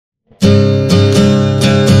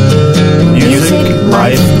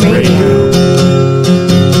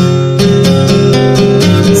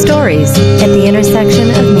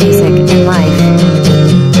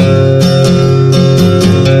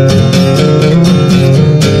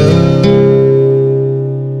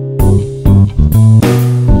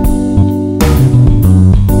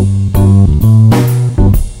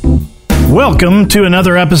Welcome to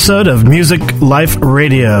another episode of Music Life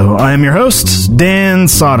Radio. I am your host, Dan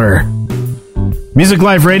Sauter. Music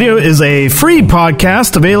Life Radio is a free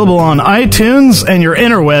podcast available on iTunes and your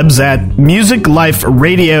interwebs at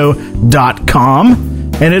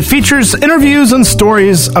musicliferadio.com, and it features interviews and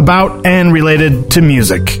stories about and related to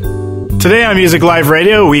music. Today on Music Life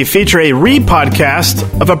Radio, we feature a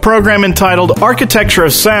re-podcast of a program entitled Architecture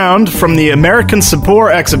of Sound from the American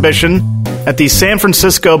Sabor exhibition at the San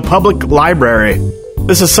Francisco Public Library.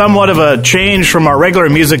 This is somewhat of a change from our regular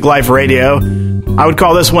Music Life Radio. I would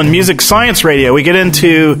call this one Music Science Radio. We get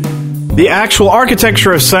into the actual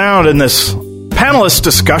architecture of sound in this panelist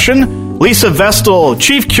discussion. Lisa Vestal,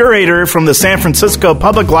 Chief Curator from the San Francisco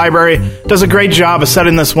Public Library, does a great job of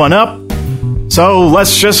setting this one up. So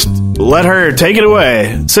let's just let her take it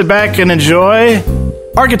away. Sit back and enjoy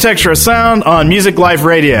Architecture of Sound on Music Life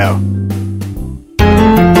Radio.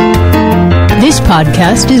 This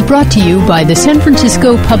podcast is brought to you by the San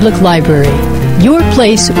Francisco Public Library, your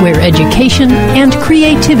place where education and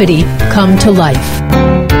creativity come to life.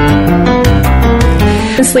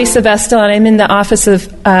 This is Lisa Vestal, and I'm in the Office of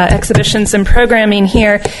Exhibitions and Programming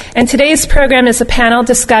here. And today's program is a panel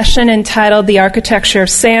discussion entitled The Architecture of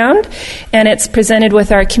Sound, and it's presented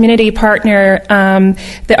with our community partner,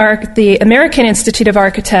 the American Institute of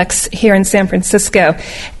Architects here in San Francisco.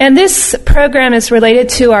 And this program is related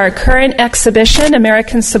to our current exhibition,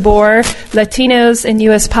 American Sabor, Latinos in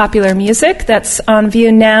U.S. Popular Music, that's on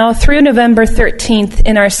view now through November 13th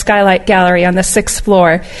in our Skylight Gallery on the 6th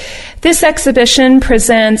floor. This exhibition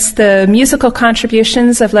presents the musical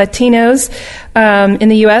contributions of Latinos in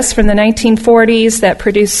the U.S. from the 1940s that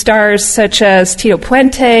produced stars such as Tito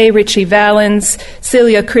Puente, Richie Valens,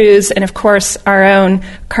 Celia Cruz, and of course our own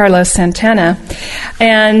Carlos Santana.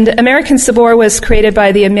 And American Sabor was created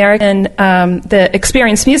by the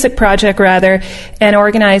Experience Music Project, and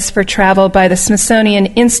organized for travel by the Smithsonian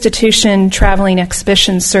Institution Traveling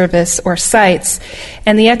Exhibition Service, or SITES.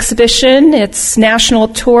 And the exhibition, its national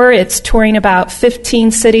tour, it's touring about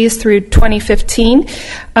 15 cities through 2015,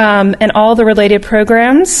 and all the related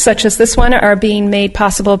programs, such as this one, are being made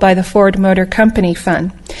possible by the Ford Motor Company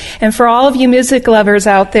Fund. And for all of you music lovers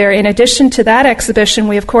out there, in addition to that exhibition,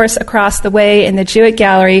 we, of course, across the way in the Jewett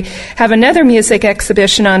Gallery, have another music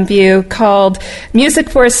exhibition on view called Music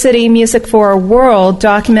for a City, Music for a World,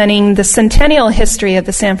 documenting the centennial history of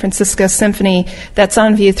the San Francisco Symphony that's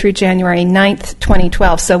on view through January 9th,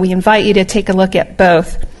 2012. So we invite you to take a look at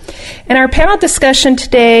both. In our panel discussion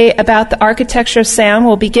today about the architecture of sound,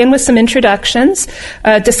 we'll begin with some introductions,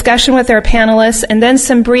 a discussion with our panelists, and then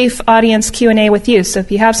some brief audience Q&A with you. So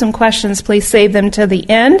if you have some questions, please save them to the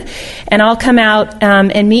end, and I'll come out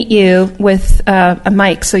and meet you with a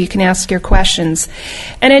mic so you can ask your questions.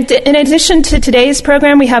 And in addition to today's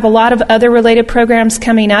program, we have a lot of other related programs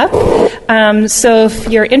coming up. So if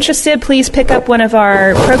you're interested, please pick up one of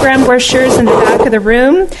our program brochures in the back of the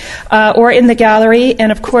room or in the gallery,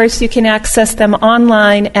 and of course, you can access them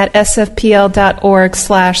online at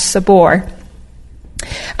sfpl.org/Sabor.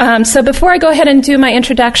 So before I go ahead and do my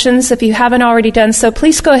introductions, if you haven't already done so,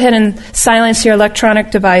 please go ahead and silence your electronic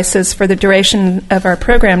devices for the duration of our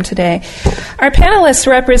program today. Our panelists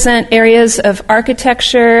represent areas of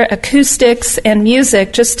architecture, acoustics, and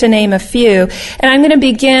music, just to name a few. And I'm going to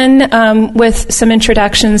begin with some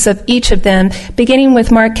introductions of each of them, beginning with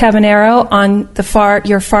Mark Cavanero on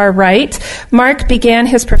your far right. Mark began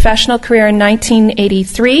his professional career in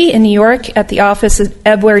 1983 in New York at the office of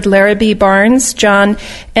Edward Larrabee Barnes, John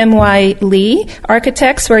M.Y. Lee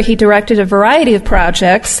Architects, where he directed a variety of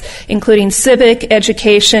projects, including civic,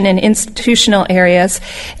 education, and institutional areas.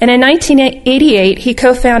 And in 1988, he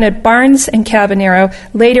co-founded Barnes & Cavanero,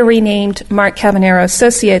 later renamed Mark Cavanero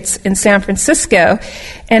Associates, in San Francisco.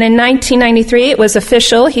 And in 1993, it was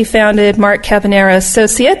official. He founded Mark Cavanero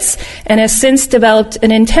Associates and has since developed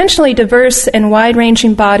an intentionally diverse and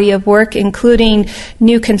wide-ranging body of work, including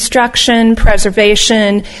new construction,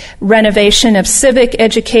 preservation, renovation of civic,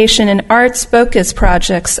 education, and arts-focused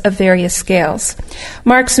projects of various scales.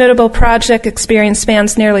 Mark's notable project experience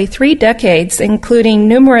spans nearly 3 decades, including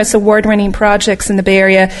numerous award-winning projects in the Bay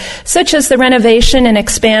Area, such as the renovation and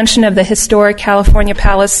expansion of the historic California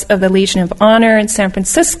Palace of the Legion of Honor in San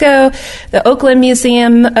Francisco, the Oakland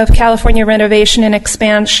Museum of California renovation and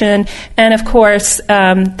expansion, and, of course,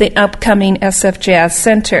 the upcoming SF Jazz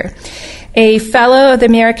Center. A fellow of the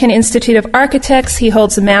American Institute of Architects, he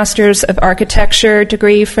holds a Master's of Architecture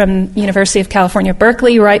degree from University of California,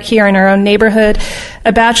 Berkeley, right here in our own neighborhood,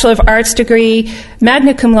 a Bachelor of Arts degree,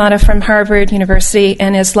 magna cum laude from Harvard University,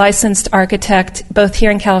 and is licensed architect both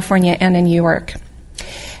here in California and in New York.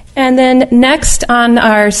 And then next on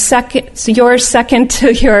our your second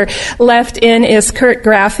to your left in is Kurt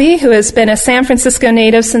Graffy, who has been a San Francisco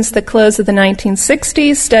native since the close of the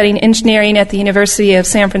 1960s, studying engineering at the University of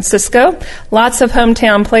San Francisco. Lots of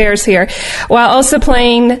hometown players here, while also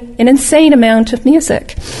playing an insane amount of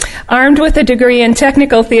music. Armed with a degree in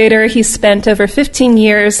technical theater, he spent over 15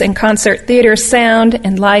 years in concert theater sound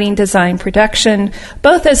and lighting design production,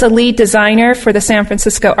 both as a lead designer for the San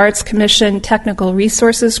Francisco Arts Commission Technical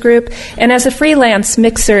Resources Group and as a freelance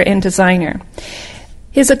mixer and designer.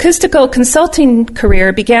 His acoustical consulting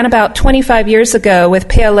career began about 25 years ago with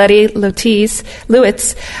Paoletti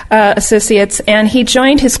Lewitz Associates, and he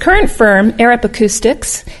joined his current firm, Arup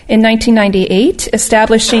Acoustics, in 1998,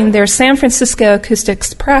 establishing their San Francisco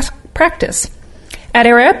acoustics practice. At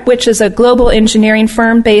Arup, which is a global engineering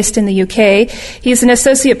firm based in the UK, he's an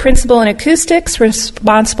associate principal in acoustics,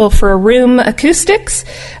 responsible for room acoustics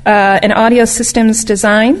and audio systems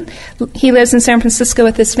design. He lives in San Francisco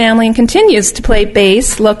with his family and continues to play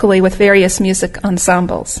bass locally with various music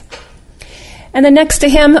ensembles. And then next to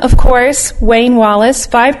him, of course, Wayne Wallace,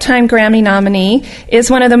 5-time Grammy nominee, is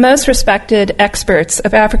one of the most respected experts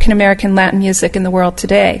of African-American Latin music in the world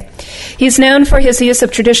today. He's known for his use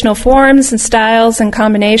of traditional forms and styles in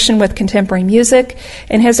combination with contemporary music,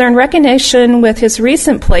 and has earned recognition with his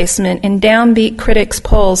recent placement in Downbeat Critics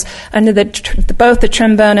polls under both the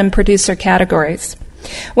trombone and producer categories.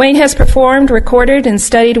 Wayne has performed, recorded, and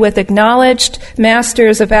studied with acknowledged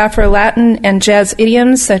masters of Afro-Latin and jazz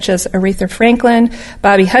idioms such as Aretha Franklin,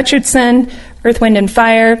 Bobby Hutcherson, Earth, Wind &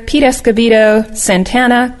 Fire, Pete Escovedo,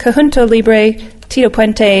 Santana, Conjunto Libre, Tito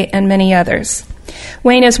Puente, and many others.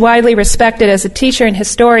 Wayne is widely respected as a teacher and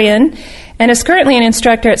historian and is currently an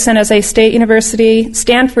instructor at San Jose State University,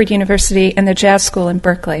 Stanford University, and the Jazz School in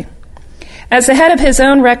Berkeley. As the head of his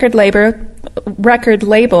own record label,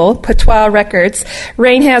 Patois Records,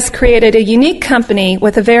 Wayne has created a unique company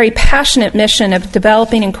with a very passionate mission of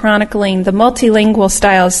developing and chronicling the multilingual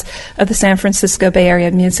styles of the San Francisco Bay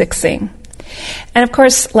Area music scene. And of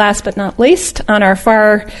course, last but not least, on our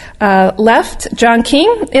far left, John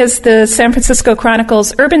King is the San Francisco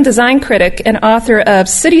Chronicle's urban design critic and author of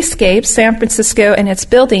Cityscapes, San Francisco and Its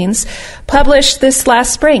Buildings, published this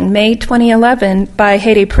last spring, May 2011, by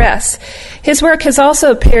Heyday Press. His work has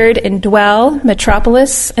also appeared in Dwell,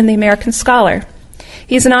 Metropolis, and The American Scholar.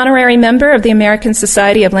 He's an honorary member of the American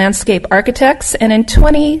Society of Landscape Architects, and in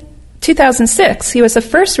 2006, he was the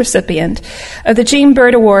first recipient of the Jean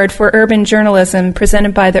Bird Award for Urban Journalism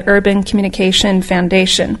presented by the Urban Communication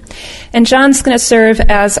Foundation. And John's going to serve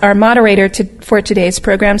as our moderator for today's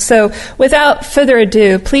program. So without further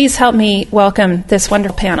ado, please help me welcome this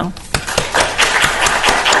wonderful panel.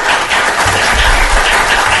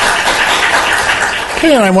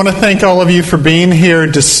 Okay, and I want to thank all of you for being here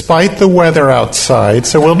despite the weather outside.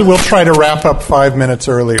 So we'll try to wrap up 5 minutes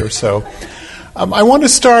early or so. I want to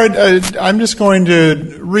start, I'm just going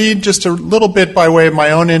to read just a little bit by way of my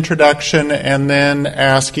own introduction and then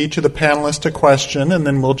ask each of the panelists a question, and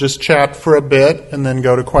then we'll just chat for a bit and then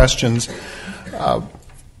go to questions.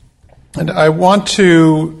 And I want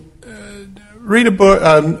to read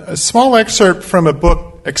a small excerpt from a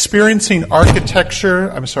book, Experiencing Architecture,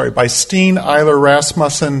 by Steen Eiler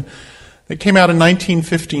Rasmussen, that came out in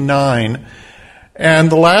 1959. And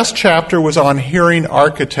the last chapter was on hearing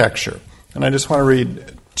architecture. And I just want to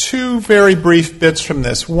read 2 very brief bits from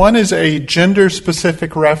this. One is a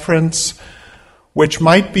gender-specific reference, which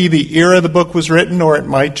might be the era the book was written, or it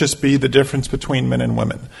might just be the difference between men and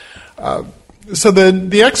women. So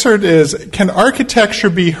the excerpt is, can architecture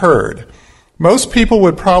be heard? Most people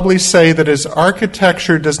would probably say that as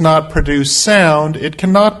architecture does not produce sound, it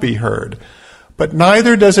cannot be heard. But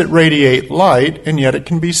neither does it radiate light, and yet it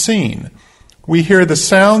can be seen. We hear the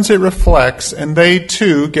sounds it reflects, and they,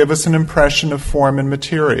 too, give us an impression of form and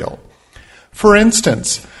material. For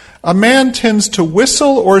instance, a man tends to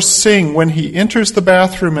whistle or sing when he enters the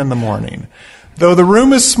bathroom in the morning. Though the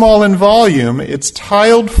room is small in volume, its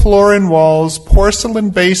tiled floor and walls,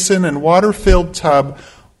 porcelain basin, and water-filled tub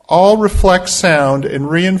all reflect sound and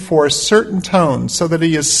reinforce certain tones so that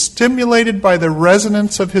he is stimulated by the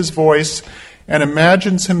resonance of his voice and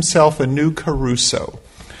imagines himself a new Caruso.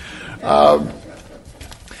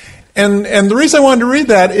 And the reason I wanted to read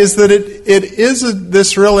that is that it is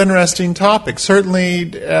this real interesting topic.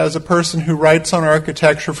 Certainly, as a person who writes on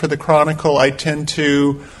architecture for the Chronicle, I tend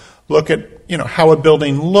to look at how a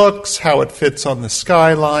building looks, how it fits on the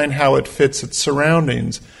skyline, how it fits its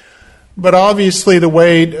surroundings. But obviously,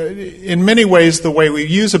 in many ways, the way we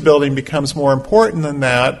use a building becomes more important than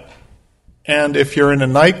that. And if you're in a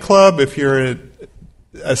nightclub, if you're at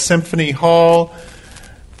a symphony hall,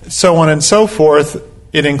 so on and so forth,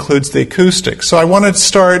 it includes the acoustics. So I wanted to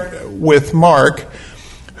start with Mark,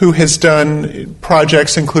 who has done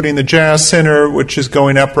projects including the Jazz Center, which is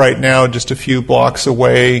going up right now just a few blocks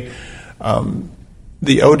away,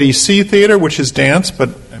 the ODC Theater, which is dance, but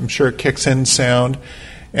I'm sure it kicks in sound,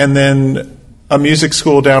 and then a music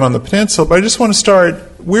school down on the peninsula. But I just want to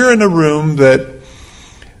start, we're in a room that,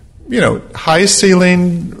 high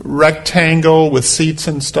ceiling, rectangle with seats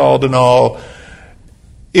installed and all.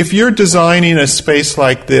 If you're designing a space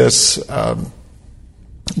like this,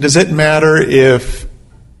 does it matter if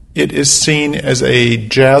it is seen as a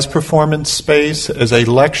jazz performance space, as a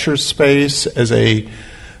lecture space, as a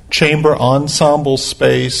chamber ensemble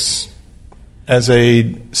space, as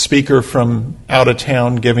a speaker from out of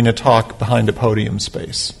town giving a talk behind a podium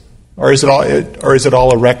space? Or is it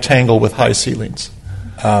all a rectangle with high ceilings?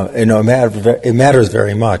 It matters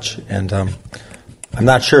very much, and I'm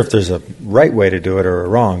not sure if there's a right way to do it or a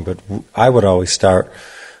wrong, but I would always start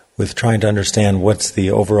with trying to understand what's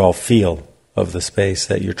the overall feel of the space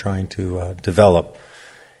that you're trying to develop.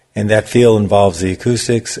 And that feel involves the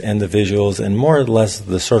acoustics and the visuals and more or less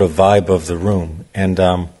the sort of vibe of the room. And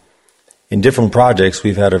in different projects,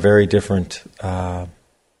 we've had a very different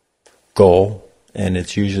goal, and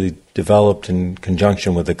it's usually developed in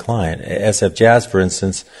conjunction with the client. SF Jazz, for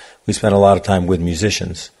instance, we spent a lot of time with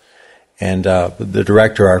musicians. And the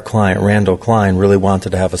director, our client, Randall Klein, really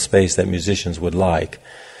wanted to have a space that musicians would like.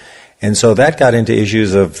 And so that got into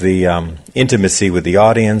issues of the intimacy with the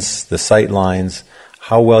audience, the sight lines,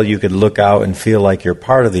 how well you could look out and feel like you're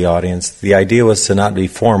part of the audience. The idea was to not be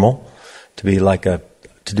formal, to be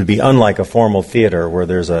unlike a formal theater where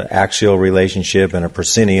there's an axial relationship and a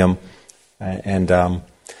proscenium, and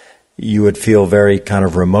you would feel very kind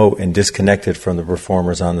of remote and disconnected from the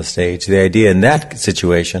performers on the stage. The idea in that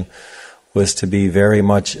situation was to be very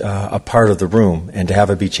much a part of the room and to have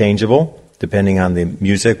it be changeable depending on the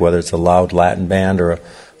music, whether it's a loud Latin band or a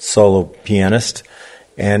solo pianist,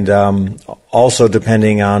 and also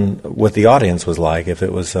depending on what the audience was like, if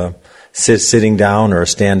it was sitting down or a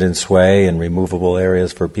stand-in sway and removable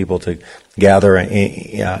areas for people to gather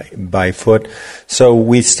by foot. So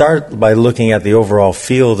we start by looking at the overall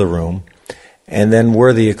feel of the room, and then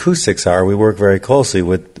where the acoustics are, we work very closely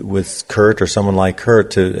with Kurt or someone like Kurt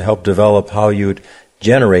to help develop how you'd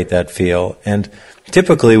generate that feel. And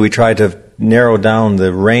typically we try to narrow down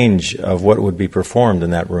the range of what would be performed in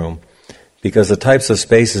that room, because the types of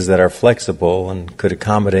spaces that are flexible and could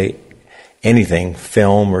accommodate anything,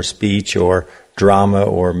 film or speech or drama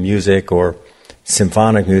or music or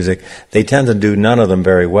symphonic music, they tend to do none of them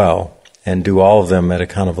very well and do all of them at a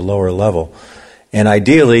kind of a lower level. And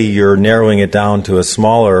ideally, you're narrowing it down to a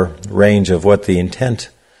smaller range of what the intent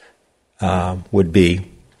would be,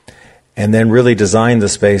 and then really design the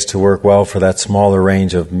space to work well for that smaller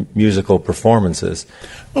range of musical performances.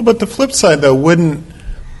 Well, but the flip side, though,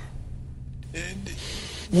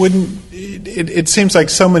 it seems like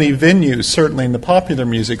so many venues, certainly in the popular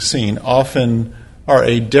music scene, often are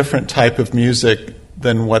a different type of music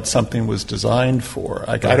than what something was designed for.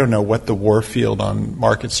 I don't know what the Warfield on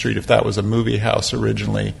Market Street, if that was a movie house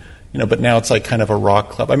originally, but now it's like kind of a rock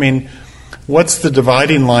club. I mean, what's the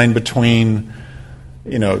dividing line between,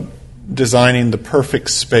 designing the perfect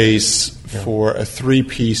space for a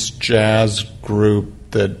three-piece jazz group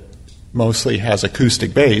that mostly has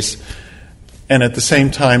acoustic bass, and at the same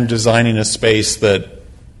time designing a space that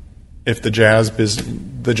if the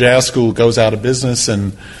jazz school goes out of business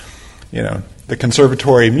and the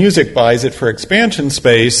conservatory music buys it for expansion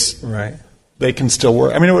space, right, they can still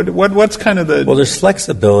work. I mean, what's kind of the... Well, there's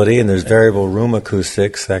flexibility and there's variable room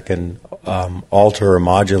acoustics that can alter or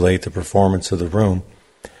modulate the performance of the room.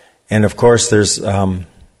 And of course, there's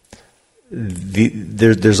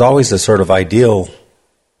always a sort of ideal,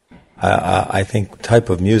 I think, type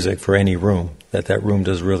of music for any room that room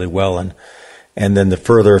does really well in. And then the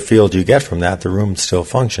further afield you get from that, the room still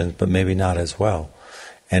functions, but maybe not as well.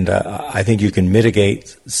 And I think you can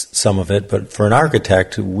mitigate some of it, but for an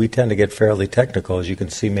architect, we tend to get fairly technical, as you can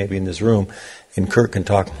see maybe in this room, and Kurt can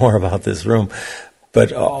talk more about this room.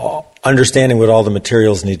 But understanding what all the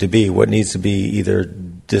materials need to be, what needs to be either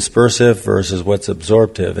dispersive versus what's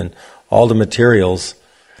absorptive, and all the materials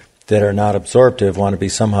that are not absorptive want to be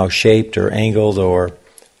somehow shaped or angled or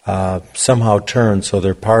somehow turned so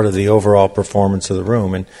they're part of the overall performance of the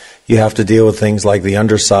room. And you have to deal with things like the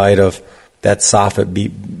underside of that soffit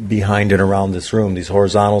behind and around this room, these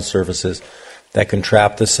horizontal surfaces that can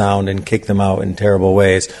trap the sound and kick them out in terrible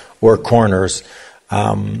ways, or corners.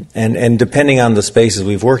 And depending on the spaces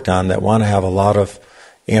we've worked on that want to have a lot of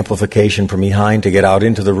amplification from behind to get out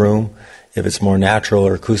into the room, if it's more natural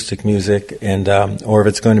or acoustic music, and or if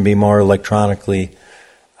it's going to be more electronically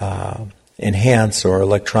enhanced or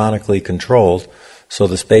electronically controlled, so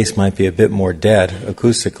the space might be a bit more dead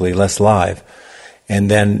acoustically, less live. And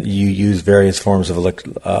then you use various forms of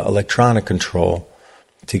electronic control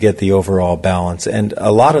to get the overall balance. And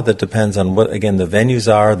a lot of that depends on what, again, the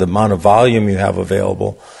venues are, the amount of volume you have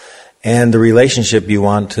available, and the relationship you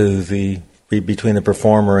want to between the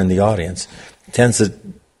performer and the audience. It tends to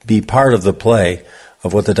be part of the play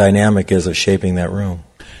of what the dynamic is of shaping that room.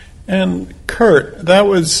 And Kurt, that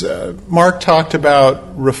was Mark talked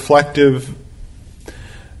about reflective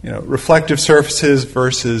surfaces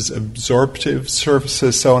versus absorptive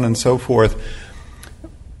surfaces, so on and so forth.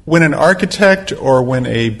 When an architect or when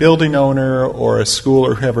a building owner or a school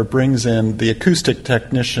or whoever brings in the acoustic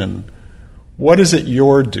technician, what is it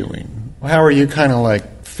you're doing? How are you kind of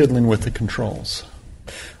like fiddling with the controls?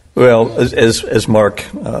 Well, as Mark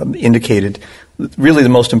indicated, really the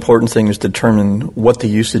most important thing is to determine what the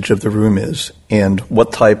usage of the room is and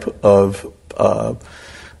what type of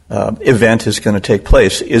event is going to take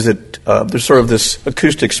place. Is it there's sort of this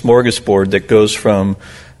acoustic smorgasbord that goes from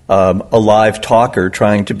a live talker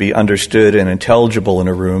trying to be understood and intelligible in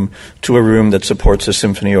a room to a room that supports a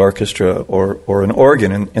symphony orchestra or an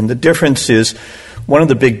organ. And the difference is, one of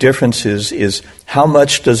the big differences is how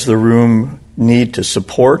much does the room need to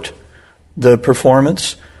support the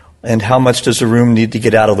performance and how much does the room need to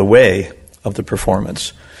get out of the way of the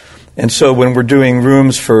performance. And so when we're doing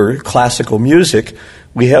rooms for classical music,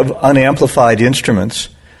 we have unamplified instruments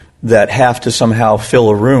that have to somehow fill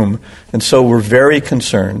a room. And so we're very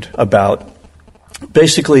concerned about,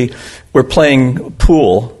 basically, we're playing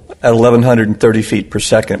pool at 1,130 feet per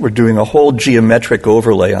second. We're doing a whole geometric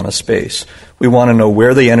overlay on a space. We want to know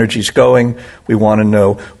where the energy's going. We want to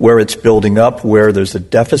know where it's building up, where there's a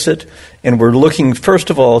deficit. And we're looking,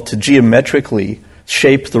 first of all, to geometrically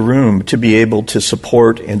shape the room to be able to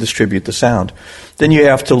support and distribute the sound. Then you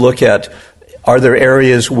have to look at, are there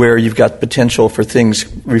areas where you've got potential for things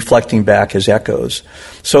reflecting back as echoes?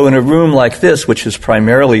 So in a room like this, which is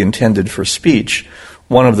primarily intended for speech,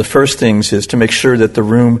 one of the first things is to make sure that the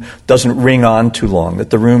room doesn't ring on too long, that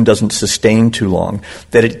the room doesn't sustain too long,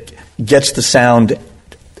 that it gets the sound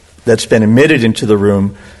that's been emitted into the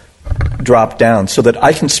room drop down so that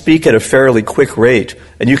I can speak at a fairly quick rate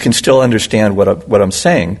and you can still understand what I'm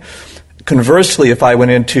saying. Conversely, if I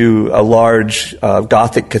went into a large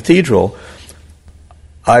Gothic cathedral,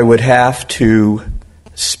 I would have to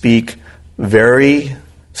speak very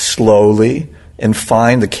slowly and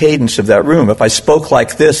find the cadence of that room. If I spoke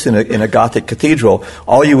like this in a Gothic cathedral,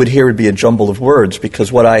 all you would hear would be a jumble of words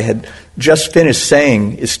because what I had just finished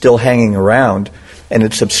saying is still hanging around and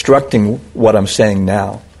it's obstructing what I'm saying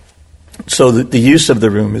now. So the use of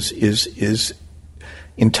the room is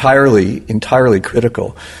entirely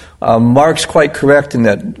critical. Mark's quite correct in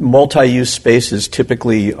that multi-use spaces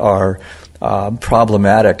typically are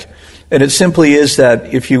problematic. And it simply is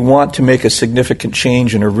that if you want to make a significant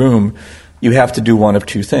change in a room, you have to do one of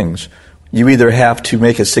two things. You either have to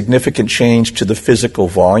make a significant change to the physical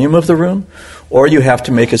volume of the room, or you have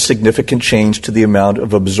to make a significant change to the amount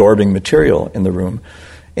of absorbing material in the room.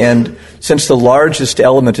 And since the largest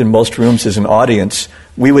element in most rooms is an audience,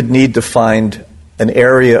 we would need to find an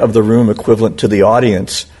area of the room equivalent to the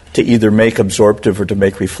audience to either make absorptive or to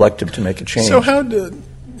make reflective to make a change. So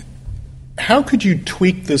how could you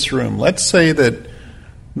tweak this room? Let's say that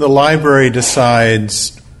the library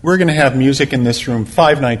decides we're going to have music in this room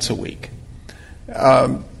 5 nights a week.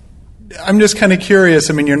 I'm just kind of curious.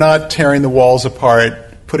 I mean, you're not tearing the walls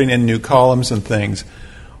apart, putting in new columns and things.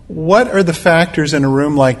 What are the factors in a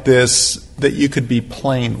room like this that you could be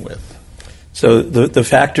playing with? So the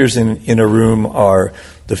factors in a room are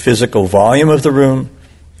the physical volume of the room,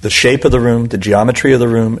 the shape of the room, the geometry of the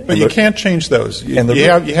room. But you can't change those. You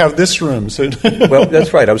have this room. So Well,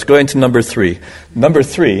 that's right. I was going to number 3. Number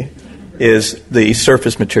 3 is the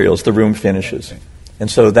surface materials, the room finishes.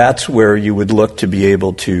 And so that's where you would look to be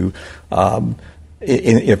able to,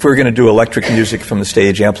 if we're going to do electric music from the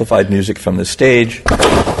stage, amplified music from the stage. Get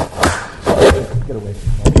away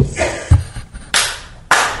from me.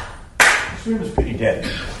 This room is pretty dead.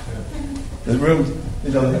 The room,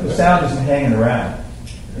 the sound isn't hanging around.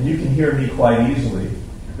 And you can hear me quite easily.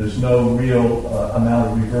 There's no real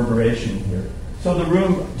amount of reverberation here. So the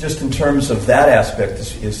room, just in terms of that aspect,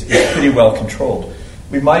 is pretty well controlled.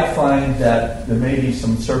 We might find that there may be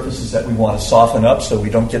some surfaces that we want to soften up so we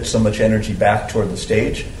don't get so much energy back toward the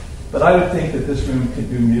stage. But I would think that this room could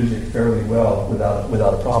do music fairly well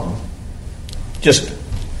without a problem. Just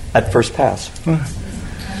at first pass.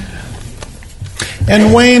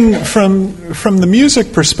 And Wayne, from the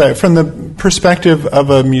music perspective, from the perspective of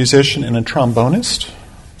a musician and a trombonist,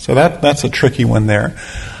 so that's a tricky one there.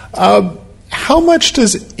 How much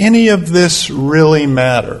does any of this really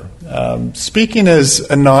matter? Speaking as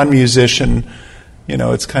a non-musician,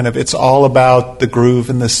 it's all about the groove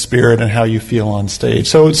and the spirit and how you feel on stage.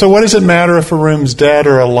 So what does it matter if a room's dead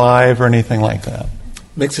or alive or anything like that?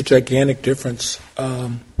 Makes a gigantic difference.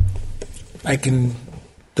 The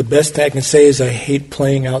best thing I can say is I hate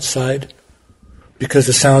playing outside because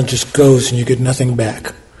the sound just goes and you get nothing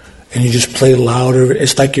back. And you just play louder.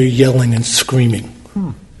 It's like you're yelling and screaming.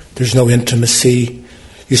 There's no intimacy.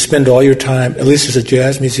 You spend all your time, at least as a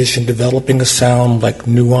jazz musician, developing a sound like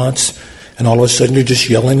nuance, and all of a sudden you're just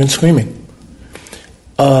yelling and screaming.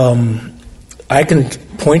 I can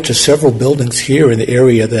point to several buildings here in the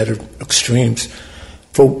area that are extremes.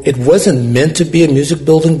 It wasn't meant to be a music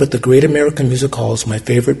building, but the Great American Music Hall is my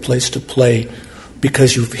favorite place to play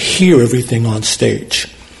because you hear everything on stage.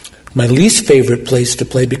 My least favorite place to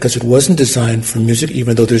play, because it wasn't designed for music,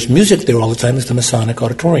 even though there's music there all the time, is the Masonic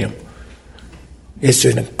Auditorium. It's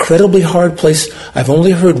an incredibly hard place. I've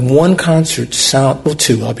only heard one concert sound, well,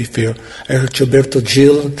 two, I'll be fair. I heard Gilberto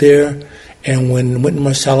Gil there, and when Wynton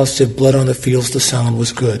Marsalis did Blood on the Fields, the sound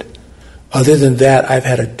was good. Other than that, I've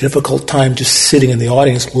had a difficult time just sitting in the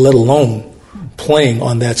audience, let alone playing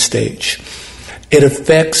on that stage. It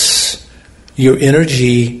affects your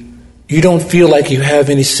energy. You don't feel like you have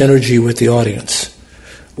any synergy with the audience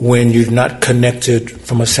when you're not connected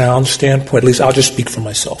from a sound standpoint. At least I'll just speak for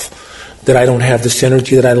myself, that I don't have the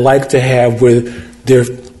synergy that I like to have where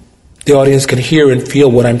the audience can hear and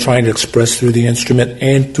feel what I'm trying to express through the instrument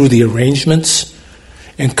and through the arrangements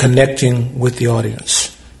and connecting with the audience.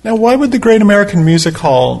 Now, why would the Great American Music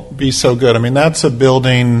Hall be so good? I mean, that's a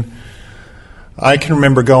building, I can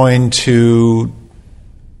remember going to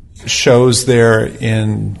shows there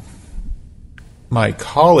in my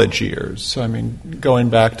college years. I mean, going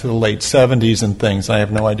back to the late 70s and things. I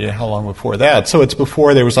have no idea how long before that. So it's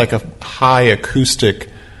before there was like a high acoustic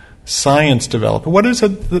science developer. What is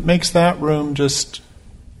it that makes that room just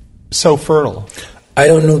so fertile? I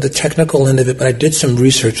don't know the technical end of it, but I did some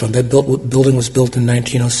research on that. Building was built in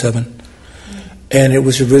 1907. And it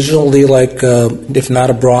was originally like, if not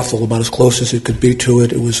a brothel, about as close as it could be to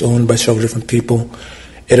it. It was owned by several different people.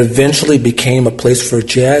 It eventually became a place for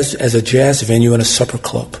jazz, as a jazz venue and a supper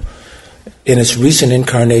club. In its recent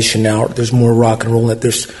incarnation now, there's more rock and roll in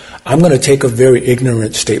it. I'm going to take a very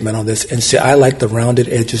ignorant statement on this and say I like the rounded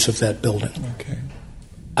edges of that building. Okay.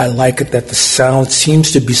 I like it that the sound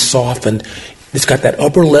seems to be softened. It's got that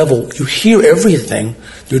upper level. You hear everything.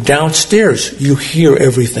 You're downstairs. You hear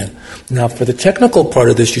everything. Now, for the technical part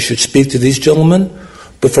of this, you should speak to these gentlemen.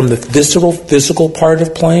 But from the visceral, physical part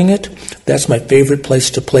of playing it, that's my favorite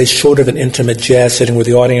place to play, short of an intimate jazz setting where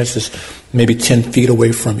the audience is maybe 10 feet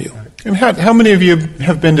away from you. And how many of you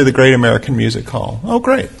have been to the Great American Music Hall? Oh,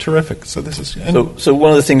 great. Terrific. So this is... So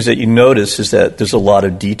one of the things that you notice is that there's a lot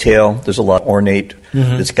of detail. There's a lot ornate.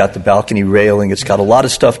 Mm-hmm. It's got the balcony railing. It's got a lot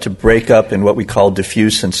of stuff to break up and what we call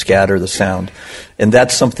diffuse and scatter the sound. And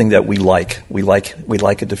that's something that we like. We like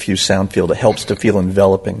a diffuse sound field. It helps to feel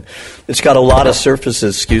enveloping. It's got a lot of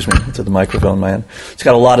surfaces, excuse me, to the microphone, man. It's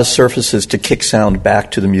got a lot of surfaces to kick sound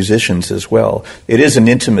back to the musicians as well. It is an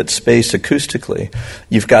intimate space acoustically.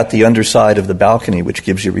 You've got the underside of the balcony, which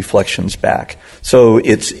gives you reflections back. So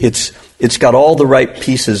it's got all the right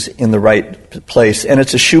pieces in the right place, and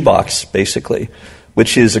it's a shoebox, basically,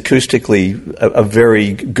 which is acoustically a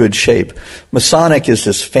very good shape. Masonic is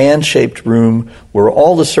this fan-shaped room where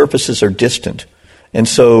all the surfaces are distant. And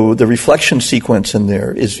so the reflection sequence in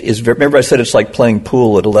there is remember I said it's like playing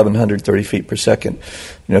pool at 1,130 feet per second.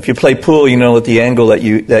 You know, if you play pool, you know that the angle that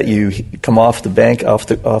you come off the bank, off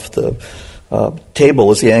the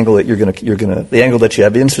table is the angle that the angle that you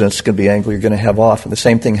have incidence is going to be the angle you're going to have off, and the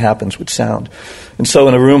same thing happens with sound. And so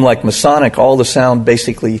in a room like Masonic, all the sound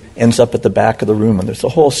basically ends up at the back of the room, and there's a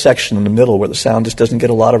whole section in the middle where the sound just doesn't get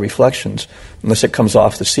a lot of reflections unless it comes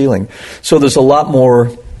off the ceiling. So there's a lot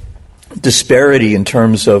more disparity in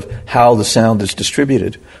terms of how the sound is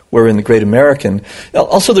distributed, where in the Great American,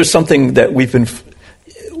 also there's something that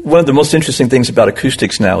one of the most interesting things about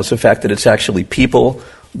acoustics now is the fact that it's actually people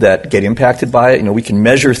that get impacted by it. You know, we can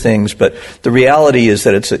measure things, but the reality is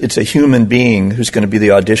that it's a human being who's going to be the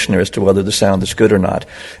auditioner as to whether the sound is good or not.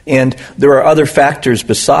 And there are other factors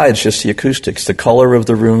besides just the acoustics, the color of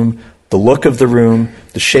the room, the look of the room,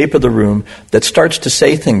 the shape of the room, that starts to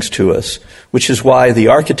say things to us, which is why the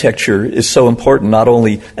architecture is so important, not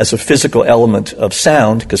only as a physical element of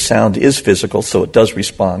sound, because sound is physical, so it does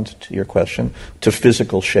respond, to your question, to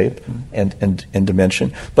physical shape and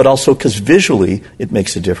dimension, but also because visually it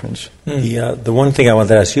makes a difference. The one thing I wanted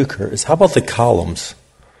to ask you, Kurt, is how about the columns?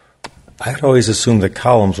 I'd always assumed that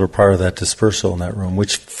columns were part of that dispersal in that room,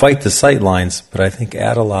 which fight the sight lines, but I think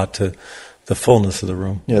add a lot to the fullness of the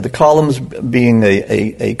room. Yeah, the columns being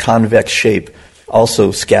a convex shape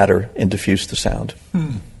also scatter and diffuse the sound.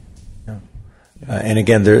 Yeah. And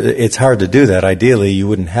again, it's hard to do that. Ideally, you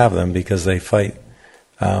wouldn't have them because they fight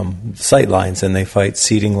sight lines, and they fight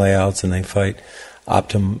seating layouts, and they fight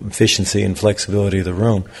optimum efficiency and flexibility of the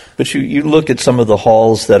room. But you look at some of the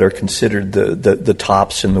halls that are considered the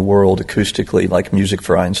tops in the world acoustically, like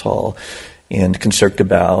Musikvereins Hall and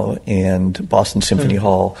Concertgebouw and Boston Symphony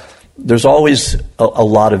Hall. There's always a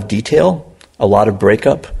lot of detail, a lot of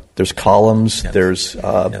breakup. There's columns, there's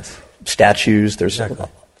statues, there's exactly.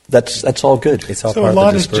 That's all good. It's all So part a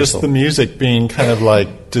lot of is just the music being kind of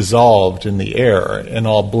like dissolved in the air and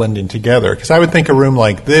all blending together. Because I would think a room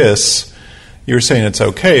like this, you were saying it's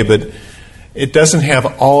okay, but it doesn't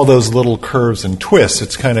have all those little curves and twists.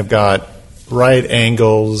 It's kind of got right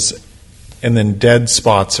angles and then dead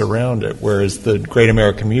spots around it, whereas the Great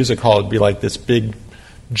American Music Hall would be like this big,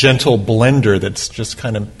 gentle blender that's just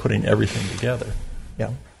kind of putting everything together.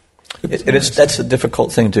 Yeah. That's a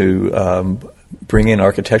difficult thing to bring in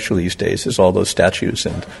architecturally these days, is all those statues.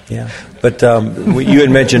 But you had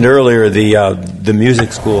mentioned earlier the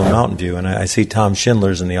music school in Mountain View, and I see Tom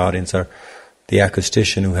Schindler's in the audience, the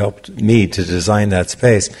acoustician who helped me to design that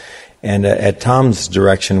space. And at Tom's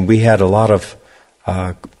direction, we had a lot of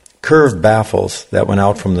curved baffles that went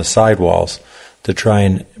out from the sidewalls to try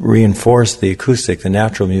and reinforce the acoustic, the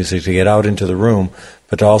natural music, to get out into the room,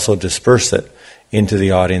 but to also disperse it into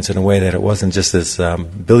the audience in a way that it wasn't just this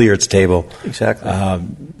billiards table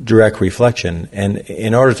direct reflection. And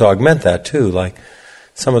in order to augment that too, like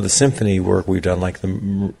some of the symphony work we've done, like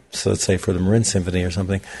let's say for the Marin Symphony or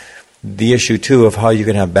something, the issue too of how you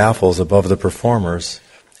can have baffles above the performers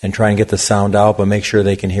and try and get the sound out, but make sure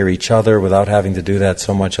they can hear each other without having to do that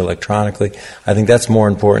so much electronically. I think that's more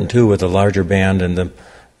important too with a larger band and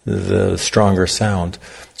the stronger sound.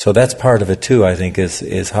 So that's part of it too, I think,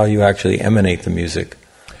 is how you actually emanate the music.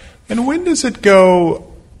 And when does it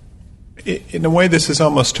go, in a way this is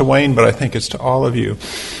almost to Wayne, but I think it's to all of you,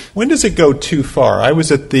 when does it go too far? I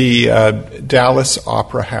was at the Dallas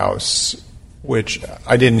Opera House, which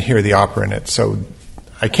I didn't hear the opera in it, so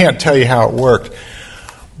I can't tell you how it worked.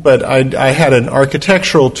 But I had an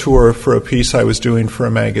architectural tour for a piece I was doing for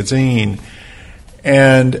a magazine,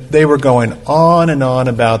 and they were going on and on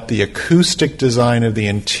about the acoustic design of the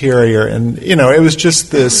interior. And, it was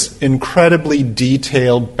just this incredibly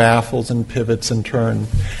detailed baffles and pivots and turn.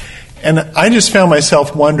 And I just found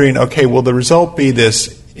myself wondering, okay, will the result be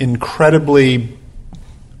this incredibly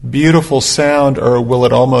beautiful sound, or will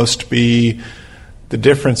it almost be the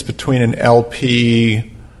difference between an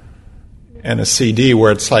LP and a CD,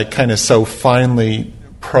 where it's like kind of so finely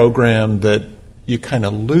programmed that you kind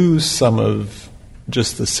of lose some of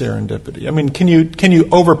just the serendipity? I mean, can you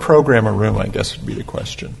overprogram a room, I guess would be the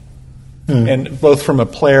question. And both from a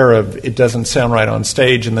player of it doesn't sound right on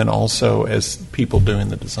stage, and then also as people doing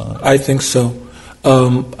the design. I think so.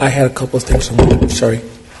 I had a couple of things. Sorry,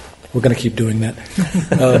 we're going to keep doing that.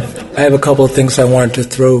 I have a couple of things I wanted to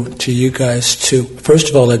throw to you guys too. First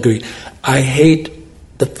of all, I agree. I hate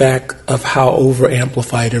the fact of how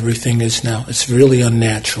over-amplified everything is now. It's really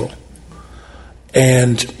unnatural.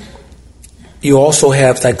 And you also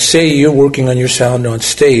have, like, say you're working on your sound on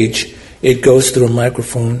stage, it goes through a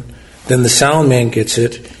microphone, then the sound man gets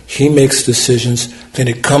it, he makes decisions, then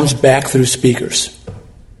it comes back through speakers.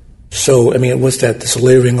 So, I mean, what's that? This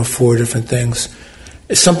layering of 4 different things.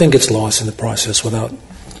 Something gets lost in the process without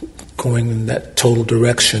going in that total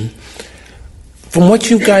direction. From what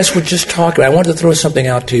you guys were just talking about, I wanted to throw something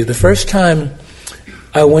out to you. The first time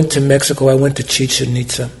I went to Mexico, I went to Chichen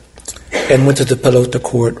Itza and went to the Pelota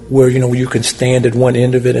Court, where, you can stand at one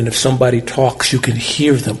end of it, and if somebody talks, you can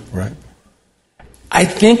hear them. Right. I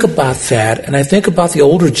think about that, and I think about the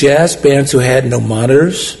older jazz bands who had no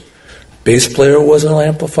monitors. Bass player wasn't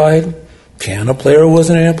amplified. Piano player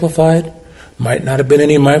wasn't amplified. Might not have been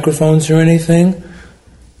any microphones or anything.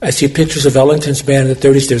 I see pictures of Ellington's band in the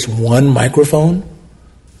 30s. There's one microphone.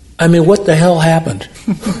 I mean, what the hell happened?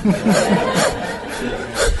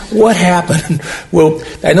 What happened? Well,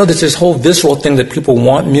 I know there's this whole visceral thing that people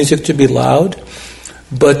want music to be loud,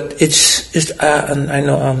 but it's I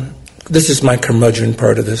know this is my curmudgeon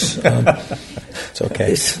part of this. It's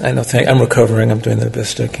okay. I know. I'm recovering. I'm doing the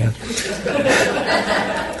best I can.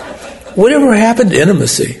 Whatever happened to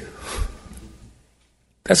intimacy?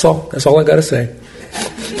 That's all. That's all I got to say.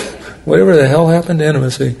 Whatever the hell happened to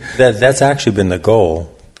intimacy? That's actually been the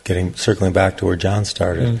goal. Circling back to where John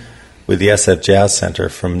started, with the SF Jazz Center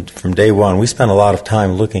from day one. We spent a lot of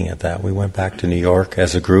time looking at that. We went back to New York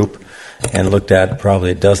as a group and looked at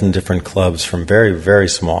probably a dozen different clubs, from very, very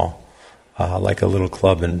small, like a little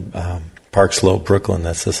club in Park Slope, Brooklyn,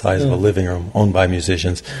 that's the size of a living room, owned by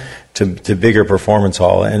musicians, to bigger performance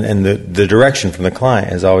hall. And the direction from the client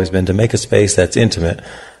has always been to make a space that's intimate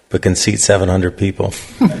but can seat 700 people.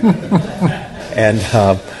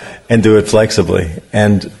 And do it flexibly.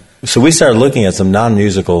 And so we started looking at some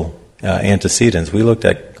non-musical antecedents. We looked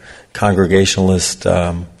at Congregationalist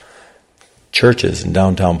churches in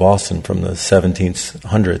downtown Boston from the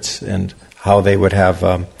 1700s and how they would have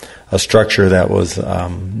a structure that was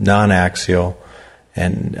non-axial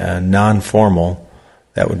and non-formal.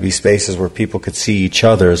 That would be spaces where people could see each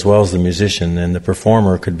other as well as the musician, and the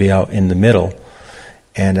performer could be out in the middle.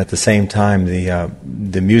 And at the same time,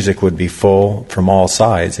 the music would be full from all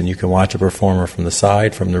sides, and you can watch a performer from the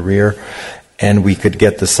side, from the rear, and we could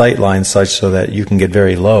get the sight line such so that you can get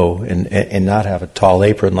very low and not have a tall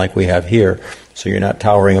apron like we have here. So you're not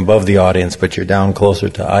towering above the audience, but you're down closer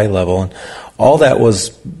to eye level. And all that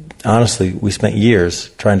was, honestly, we spent years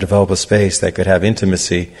trying to develop a space that could have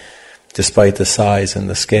intimacy despite the size and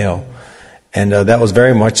the scale. And that was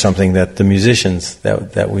very much something that the musicians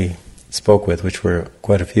that we spoke with, which were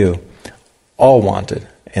quite a few, all wanted.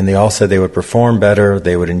 And they all said they would perform better,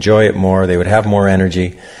 they would enjoy it more, they would have more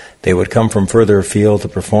energy, they would come from further afield to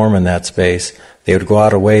perform in that space, they would go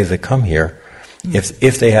out of way to come here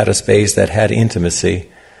if they had a space that had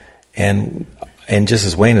intimacy and just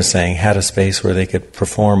as Wayne is saying, had a space where they could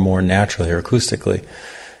perform more naturally or acoustically.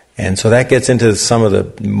 And so that gets into some of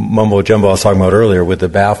the mumbo-jumbo I was talking about earlier with the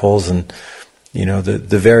baffles and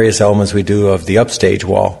the various elements we do of the upstage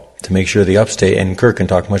wall, to make sure the upstage, and Kurt can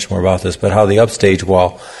talk much more about this, but how the upstage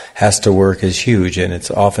wall has to work is huge, and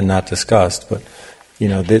it's often not discussed. But,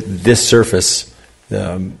 this surface,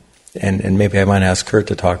 and maybe I might ask Kurt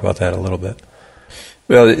to talk about that a little bit.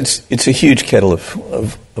 Well, it's a huge kettle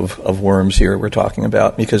of worms here we're talking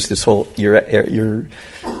about, because this whole, your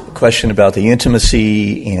question about the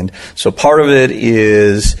intimacy, and so part of it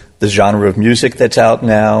is the genre of music that's out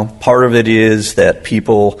now. Part of it is that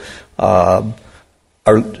people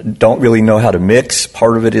don't really know how to mix.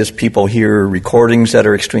 Part of it is people hear recordings that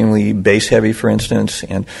are extremely bass heavy, for instance.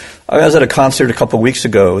 And I was at a concert a couple of weeks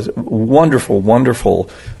ago. Wonderful, wonderful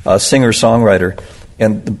singer-songwriter.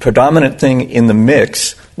 And the predominant thing in the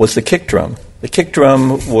mix was the kick drum. The kick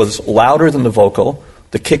drum was louder than the vocal.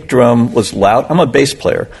 The kick drum was loud. I'm a bass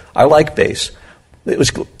player. I like bass. It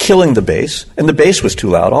was killing the bass, and the bass was too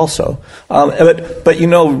loud also. But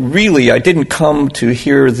really, I didn't come to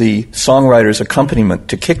hear the songwriter's accompaniment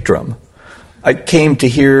to kick drum. I came to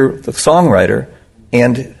hear the songwriter,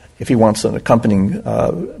 and if he wants an accompanying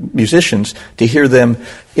musicians, to hear them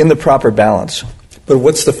in the proper balance. But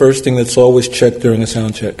what's the first thing that's always checked during a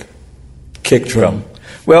sound check? Kick drum.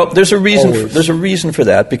 Well, there's a reason. There's a reason for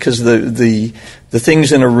that, because the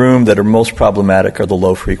things in a room that are most problematic are the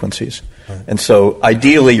low frequencies, and so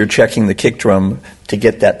ideally you're checking the kick drum to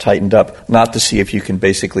get that tightened up, not to see if you can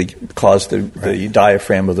basically cause the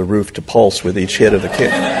diaphragm of the roof to pulse with each hit of the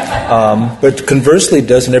kick. But conversely,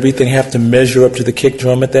 doesn't everything have to measure up to the kick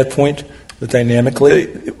drum at that point,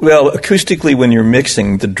 dynamically? Well, acoustically, when you're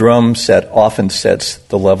mixing, the drum set often sets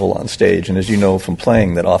the level on stage, and as you know from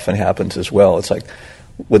playing, that often happens as well. It's like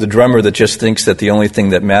with a drummer that just thinks that the only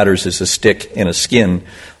thing that matters is a stick and a skin,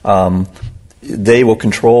 they will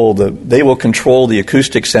control the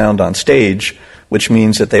acoustic sound on stage, which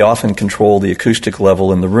means that they often control the acoustic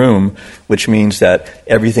level in the room, which means that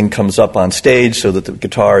everything comes up on stage so that the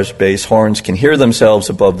guitars, bass, horns can hear themselves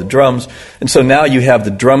above the drums. And so now you have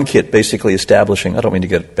the drum kit basically establishing, I don't mean to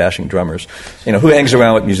get bashing drummers, who hangs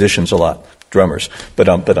around with musicians a lot? Drummers.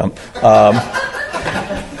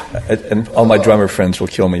 And all my drummer friends will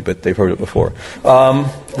kill me, but they've heard it before.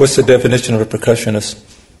 What's the definition of a percussionist?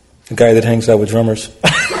 A guy that hangs out with drummers.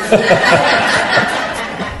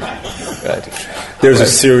 There's a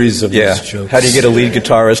series of these jokes. How do you get a lead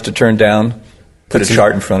guitarist to turn down? Put a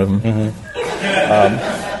chart in front of him.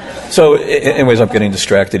 Mm-hmm. So, anyways, I'm getting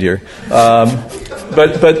distracted here.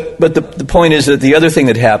 But the point is that the other thing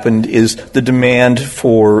that happened is the demand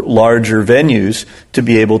for larger venues to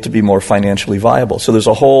be able to be more financially viable. So there's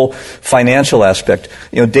a whole financial aspect.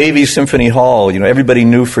 Davies Symphony Hall, everybody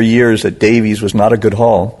knew for years that Davies was not a good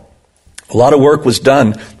hall. A lot of work was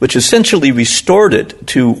done, which essentially restored it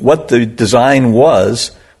to what the design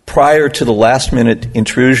was prior to the last-minute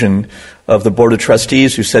intrusion of the Board of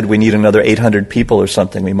Trustees, who said we need another 800 people or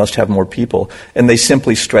something, we must have more people. And they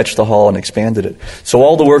simply stretched the hall and expanded it. So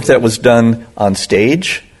all the work that was done on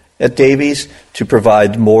stage at Davies to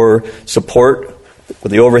provide more support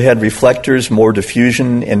with the overhead reflectors, more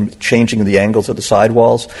diffusion, and changing the angles of the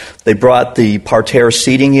sidewalls. They brought the parterre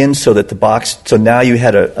seating in so that so now you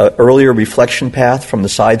had a earlier reflection path from the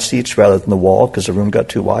side seats rather than the wall because the room got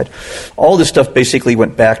too wide. All this stuff basically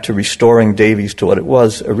went back to restoring Davies to what it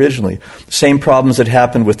was originally. The same problems that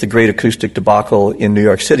happened with the great acoustic debacle in New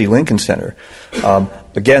York City, Lincoln Center.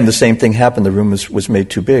 Again, the same thing happened. The room was made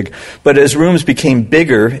too big. But as rooms became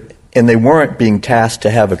bigger and they weren't being tasked to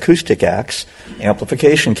have acoustic acts,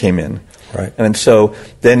 amplification came in. Right. And so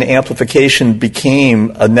then amplification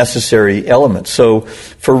became a necessary element. So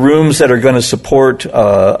for rooms that are going to support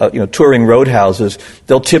touring roadhouses,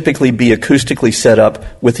 they'll typically be acoustically set up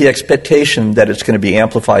with the expectation that it's going to be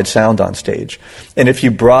amplified sound on stage. And if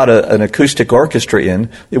you brought an acoustic orchestra in,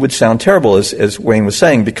 it would sound terrible, as Wayne was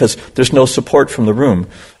saying, because there's no support from the room.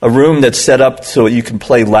 A room that's set up so you can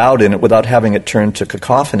play loud in it without having it turn to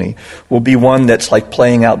cacophony will be one that's like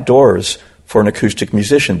playing outdoors for an acoustic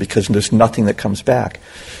musician because there's nothing that comes back.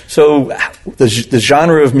 So the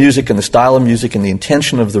genre of music and the style of music and the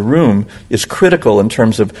intention of the room is critical in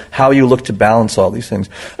terms of how you look to balance all these things.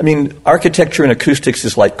 I mean, architecture and acoustics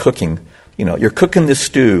is like cooking. You know, you're cooking this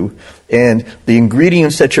stew, and the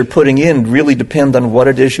ingredients that you're putting in really depend on what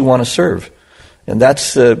it is you want to serve. And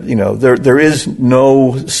that's, there is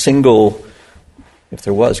no single, if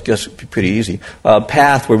there was, I guess it would be pretty easy,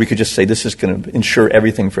 path where we could just say this is going to ensure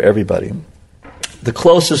everything for everybody. The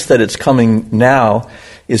closest that it's coming now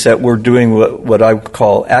is that we're doing what I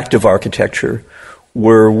call active architecture,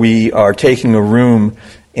 where we are taking a room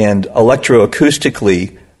and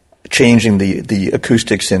electroacoustically changing the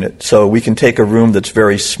acoustics in it. So we can take a room that's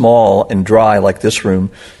very small and dry like this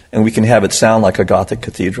room, and we can have it sound like a Gothic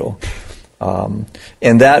cathedral.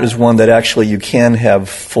 And that is one that actually you can have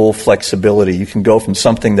full flexibility. You can go from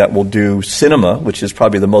something that will do cinema, which is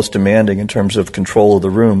probably the most demanding in terms of control of the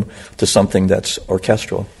room, to something that's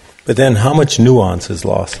orchestral. But then how much nuance is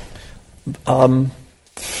lost?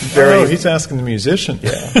 He's asking the musician.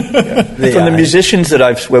 Yeah. From the musicians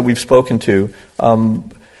that we've spoken to,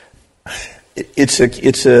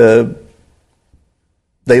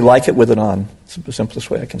 they like it with it on. It's the simplest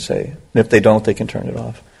way I can say. And if they don't, they can turn it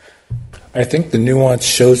off. I think the nuance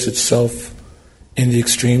shows itself in the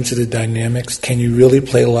extremes of the dynamics. Can you really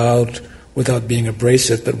play loud without being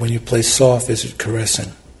abrasive, but when you play soft, is it caressing?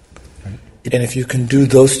 Right. And if you can do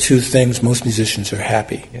those two things, most musicians are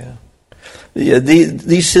happy. Yeah,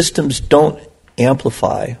 these systems don't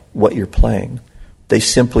amplify what you're playing. They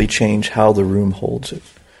simply change how the room holds it.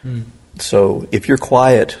 So if you're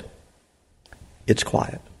quiet, it's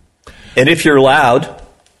quiet. And if you're loud,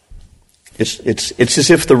 it's as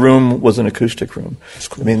if the room was an acoustic room.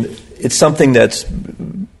 I mean, it's something that's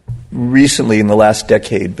recently in the last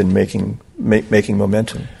decade been making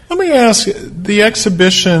momentum. Let me ask, the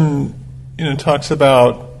exhibition, talks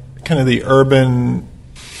about kind of the urban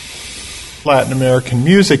Latin American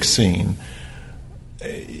music scene.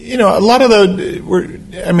 A lot of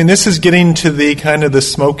this is getting to the kind of the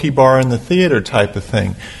smoky bar in the theater type of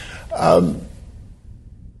thing.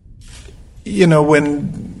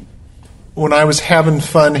 When I was having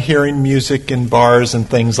fun hearing music in bars and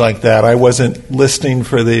things like that, I wasn't listening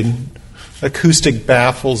for the acoustic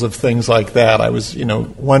baffles of things like that. I was,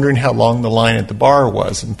 wondering how long the line at the bar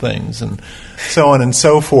was and things and so on and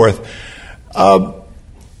so forth.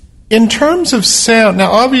 In terms of sound,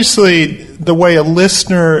 now obviously the way a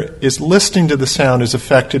listener is listening to the sound is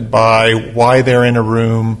affected by why they're in a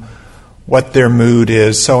room, what their mood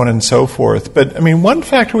is, so on and so forth. But, one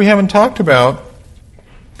factor we haven't talked about,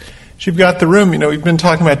 you've got the room, we've been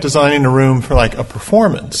talking about designing a room for like a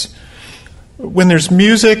performance. When there's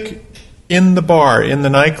music in the bar, in the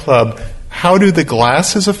nightclub, how do the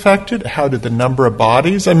glasses affect it? How do the number of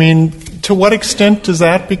bodies? To what extent does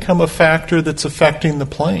that become a factor that's affecting the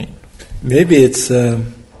playing? Maybe it's a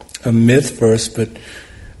myth first, but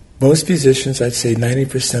most musicians, I'd say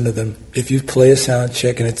 90% of them, if you play a sound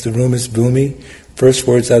check and the room is boomy, first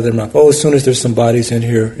words out of their mouth, as soon as there's some bodies in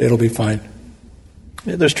here, it'll be fine.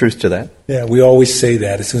 Yeah, there's truth to that. Yeah, we always say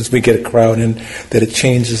that as soon as we get a crowd in, that it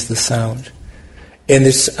changes the sound. And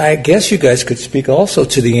I guess you guys could speak also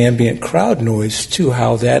to the ambient crowd noise, too,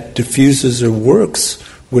 how that diffuses or works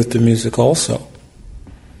with the music also.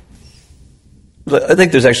 I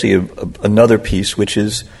think there's actually another piece, which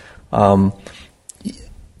is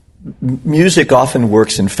music often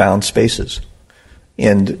works in found spaces.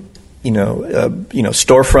 And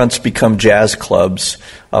storefronts become jazz clubs,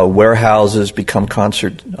 warehouses become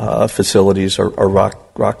concert facilities or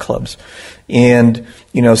rock clubs, and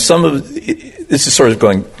this is sort of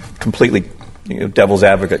going completely devil's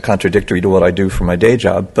advocate, contradictory to what I do for my day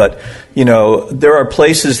job. But, there are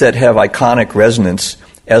places that have iconic resonance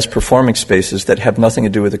as performing spaces that have nothing to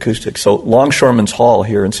do with acoustics. So Longshoremen's Hall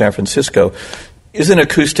here in San Francisco is an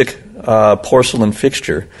acoustic porcelain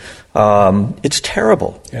fixture. It's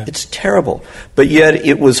terrible. Yeah. It's terrible. But yet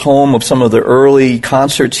it was home of some of the early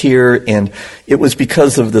concerts here, and it was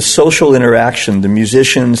because of the social interaction, the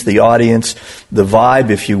musicians, the audience, the vibe,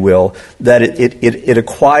 if you will, that it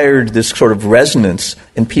acquired this sort of resonance,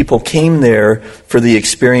 and people came there for the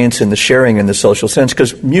experience and the sharing and the social sense,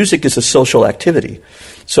 because music is a social activity.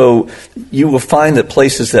 So you will find that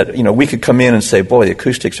places that, we could come in and say, boy, the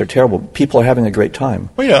acoustics are terrible. People are having a great time.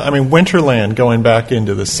 Well, yeah, Winterland going back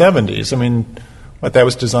into the 70s, that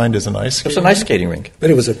was designed as an ice skating rink? It was an ice skating rink.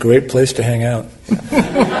 But it was a great place to hang out.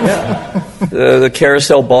 Yeah. The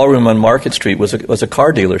Carousel Ballroom on Market Street was a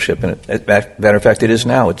car dealership. And matter of fact, it is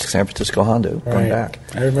now. It's San Francisco Honda going back.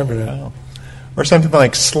 I remember that. Wow. Or something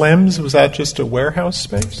like Slim's, was that just a warehouse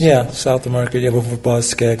space? Yeah, South of Market. Yeah, before Boz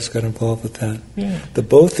Skaggs got involved with that. Yeah. The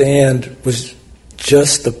Both And was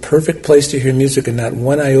just the perfect place to hear music, and not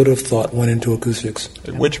one iota of thought went into acoustics.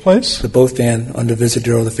 Which place? The Both And on the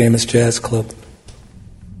Visadero, the famous jazz club.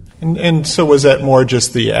 And so was that more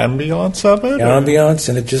just the ambiance of it? The ambiance,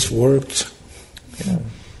 and it just worked. Yeah.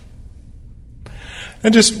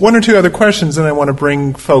 And just one or two other questions, and I want to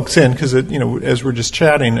bring folks in, because, as we're just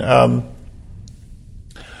chatting,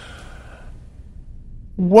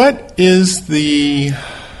 what is and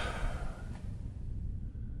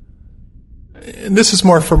this is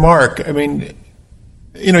more for Mark,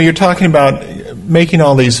 you're talking about making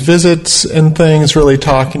all these visits and things, really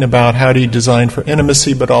talking about how do you design for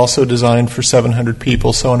intimacy, but also design for 700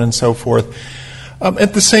 people, so on and so forth.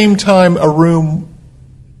 At the same time, a room,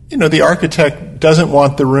 the architect doesn't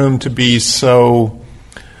want the room to be so...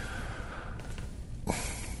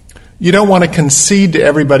 You don't want to concede to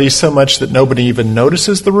everybody so much that nobody even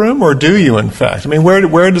notices the room, or do you, in fact?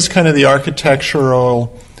 Where does kind of the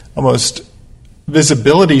architectural, almost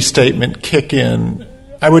visibility statement kick in?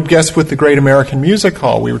 I would guess with the Great American Music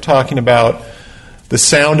Hall, we were talking about the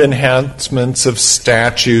sound enhancements of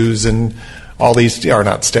statues and all these, or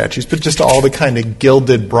not statues, but just all the kind of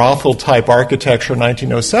gilded brothel-type architecture in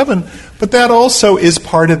 1907. But that also is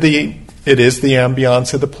part of it is the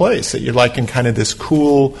ambiance of the place, that you're like in kind of this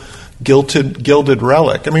cool... gilded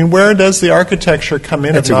relic. Where does the architecture come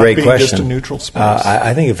in? That's of a not great being question. Just a neutral space?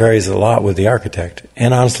 I think it varies a lot with the architect,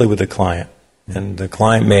 and honestly with the client. And the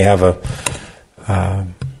client may have a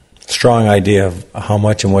strong idea of how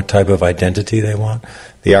much and what type of identity they want.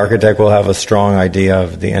 The architect will have a strong idea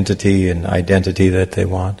of the entity and identity that they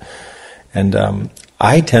want. And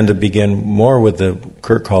I tend to begin more with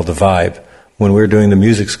Kurt called the vibe. When we're doing the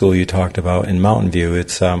music school you talked about in Mountain View,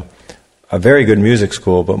 it's a very good music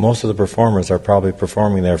school, but most of the performers are probably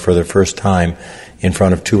performing there for their first time in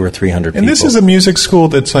front of 200 or 300 people. And this is a music school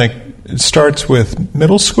that's it starts with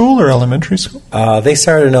middle school or elementary school? They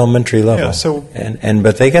start at elementary level. Yeah,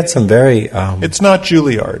 but they get some very... it's not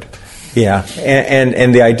Juilliard. Yeah,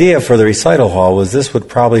 and the idea for the recital hall was this would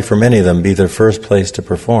probably, for many of them, be their first place to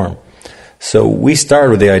perform. So we started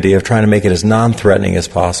with the idea of trying to make it as non-threatening as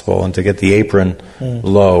possible, and to get the apron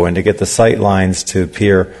low, and to get the sight lines to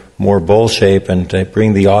appear more bowl shape, and to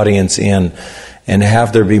bring the audience in, and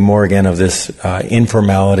have there be more again of this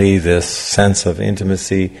informality, this sense of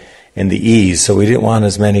intimacy, and the ease. So we didn't want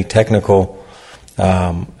as many technical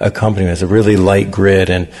accompaniments, a really light grid,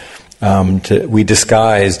 and we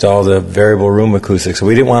disguised all the variable room acoustics. So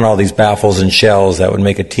we didn't want all these baffles and shells that would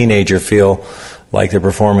make a teenager feel like they're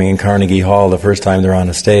performing in Carnegie Hall the first time they're on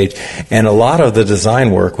a stage. And a lot of the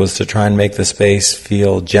design work was to try and make the space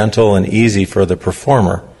feel gentle and easy for the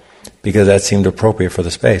performer, because that seemed appropriate for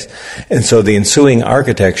the space. And so the ensuing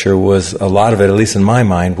architecture was, a lot of it, at least in my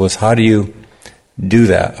mind, was how do you do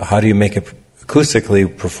that? How do you make it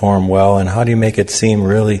acoustically perform well, and how do you make it seem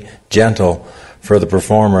really gentle for the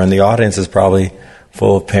performer? And the audience is probably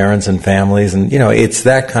full of parents and families, and it's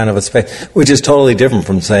that kind of a space, which is totally different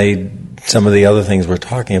from, say, some of the other things we're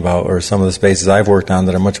talking about, or some of the spaces I've worked on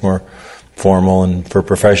that are much more formal and for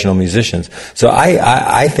professional musicians. So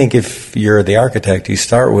I think if you're the architect, you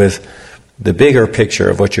start with the bigger picture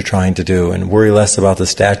of what you're trying to do, and worry less about the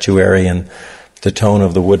statuary and the tone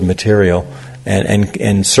of the wood material,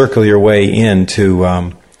 and circle your way in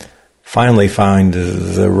to finally find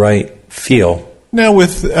the right feel. Now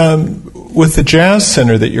with the Jazz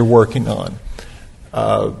Center that you're working on,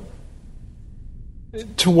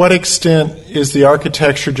 to what extent is the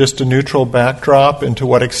architecture just a neutral backdrop, and to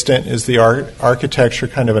what extent is the architecture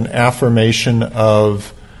kind of an affirmation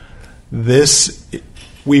of this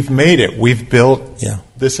we've made it. We've built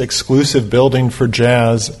this exclusive building for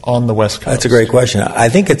jazz on the West Coast? That's a great question. I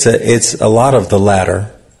think it's a lot of the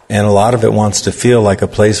latter, and a lot of it wants to feel like a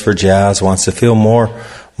place for jazz, wants to feel more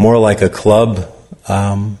like a club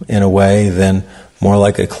in a way than more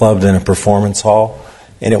like a club than a performance hall.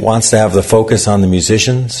 And it wants to have the focus on the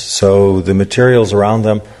musicians, so the materials around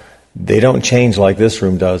them, they don't change like this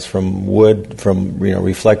room does, from wood, from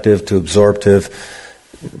reflective to absorptive.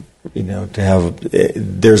 To have,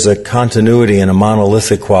 there's a continuity and a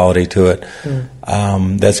monolithic quality to it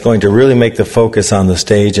that's going to really make the focus on the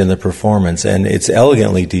stage and the performance. And it's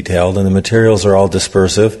elegantly detailed, and the materials are all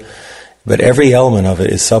dispersive, but every element of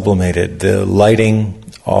it is sublimated. The lighting,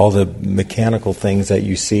 all the mechanical things that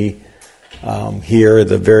you see here,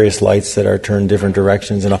 the various lights that are turned different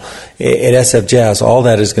directions, and all. At SF Jazz, all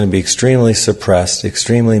that is going to be extremely suppressed,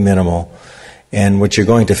 extremely minimal. And what you're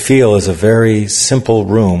going to feel is a very simple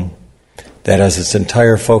room that has its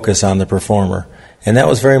entire focus on the performer. And that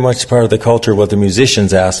was very much part of the culture, what the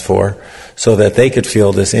musicians asked for, so that they could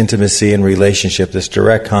feel this intimacy and relationship, this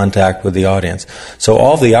direct contact with the audience. So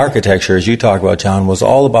all the architecture, as you talk about, John, was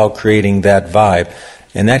all about creating that vibe.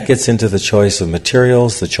 And that gets into the choice of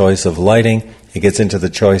materials, the choice of lighting. It gets into the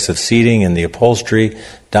choice of seating and the upholstery,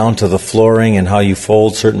 down to the flooring and how you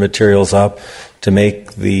fold certain materials up to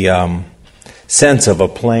make the sense of a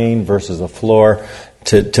plane versus a floor,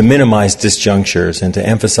 to minimize disjunctures and to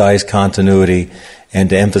emphasize continuity and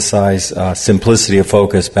to emphasize simplicity of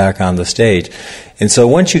focus back on the stage. And so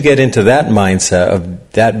once you get into that mindset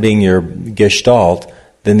of that being your gestalt,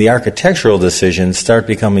 then the architectural decisions start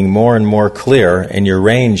becoming more and more clear, and your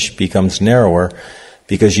range becomes narrower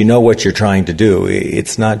because you know what you're trying to do.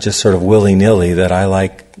 It's not just sort of willy-nilly that I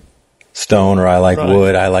like stone, or I like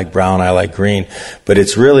wood, I like brown, I like green. But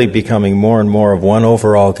it's really becoming more and more of one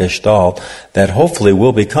overall gestalt that hopefully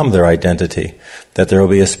will become their identity. That there will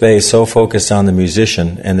be a space so focused on the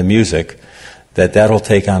musician and the music that that'll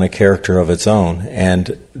take on a character of its own.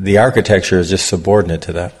 And the architecture is just subordinate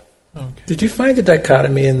to that. Okay. Did you find the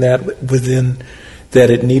dichotomy in that within that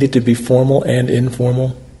it needed to be formal and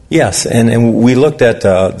informal? Yes, and we looked at,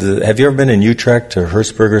 have you ever been in Utrecht or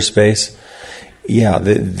Herzberger space? Yeah,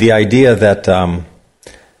 the idea that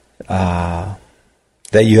that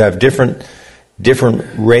you have different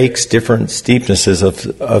rakes, different steepnesses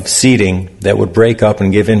of seating that would break up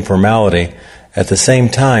and give informality at the same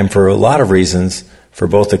time, for a lot of reasons, for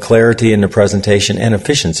both the clarity in the presentation and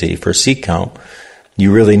efficiency for seat count.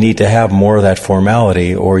 You really need to have more of that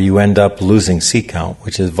formality, or you end up losing seat count,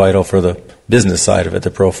 which is vital for the business side of it, the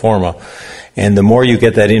pro forma. And the more you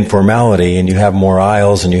get that informality and you have more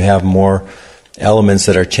aisles and you have more elements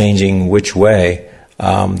that are changing which way,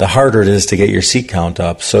 the harder it is to get your seat count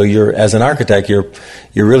up. So as an architect, you're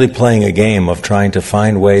really playing a game of trying to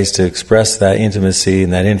find ways to express that intimacy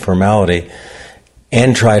and that informality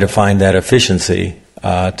and try to find that efficiency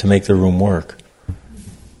to make the room work.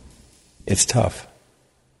 It's tough.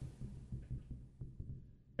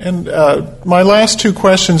 And my last two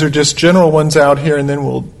questions are just general ones out here, and then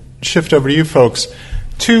we'll shift over to you folks.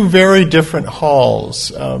 Two very different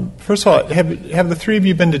halls. First of all, have the three of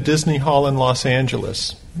you been to Disney Hall in Los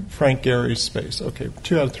Angeles? Frank Gehry's space. Okay,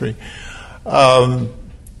 2 out of 3. How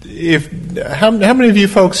many of you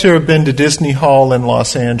folks here have been to Disney Hall in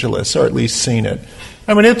Los Angeles, or at least seen it?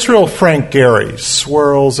 I mean, it's real Frank Gehry,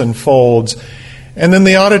 swirls and folds. And then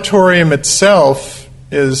the auditorium itself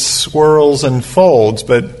is swirls and folds,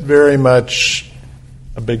 but very much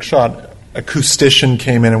a big shot. Acoustician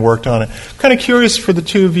came in and worked on it. I'm kind of curious for the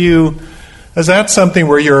two of you, is that something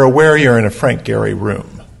where you're aware you're in a Frank Gehry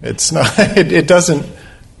room? It's not. It doesn't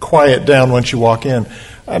quiet down once you walk in.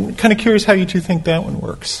 I'm kind of curious how you two think that one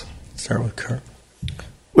works. Start with Kurt.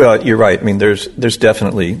 Well, you're right. I mean, there's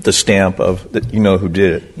definitely the stamp of that. You know who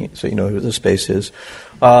did it, so you know who the space is.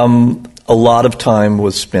 A lot of time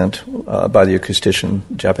was spent by the acoustician,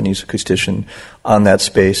 Japanese acoustician, on that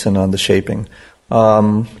space and on the shaping.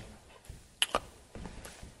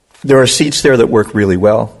 There are seats there that work really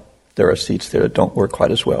well. There are seats there that don't work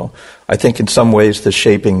quite as well. I think in some ways the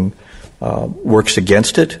shaping works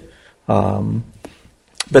against it.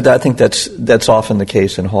 But I think that's often the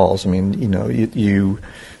case in halls. I mean, you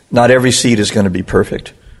not every seat is going to be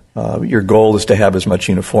perfect. Your goal is to have as much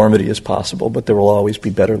uniformity as possible, but there will always be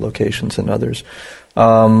better locations than others.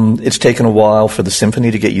 It's taken a while for the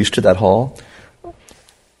symphony to get used to that hall.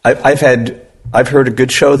 I've heard a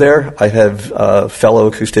good show there. I have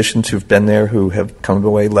fellow acousticians who've been there who have come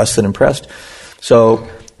away less than impressed. So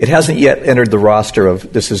it hasn't yet entered the roster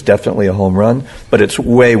of this is definitely a home run, but it's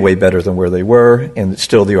way, way better than where they were, and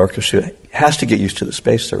still the orchestra has to get used to the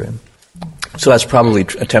space they're in. So that's probably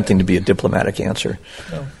attempting to be a diplomatic answer.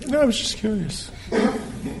 No, I was just curious.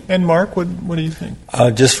 And Mark, what do you think?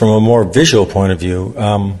 Just from a more visual point of view,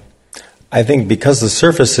 I think because the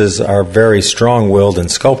surfaces are very strong-willed and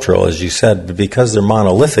sculptural, as you said, but because they're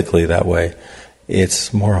monolithically that way,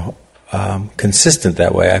 it's more consistent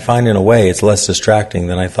that way. I find in a way it's less distracting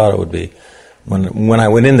than I thought it would be. When I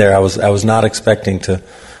went in there, I was not expecting to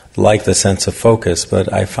like the sense of focus,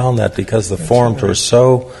 but I found that because the forms were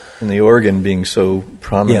so... And the organ being so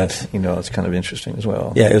prominent, yes. It's kind of interesting as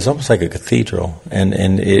well. Yeah, it was almost like a cathedral, and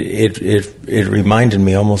it reminded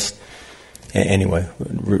me almost... Anyway,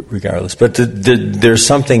 regardless. But there's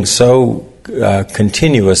something so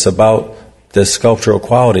continuous about the sculptural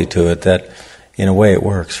quality to it that, in a way, it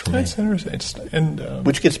works for me. That's interesting.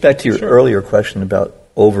 Which gets back to your earlier question about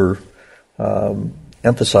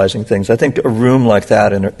emphasizing things. I think a room like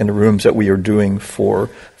that, in the rooms that we are doing for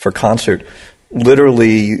concert,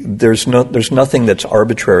 literally there's nothing that's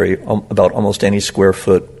arbitrary about almost any square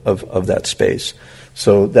foot of that space.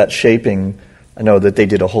 So that shaping, I know that they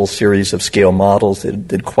did a whole series of scale models. They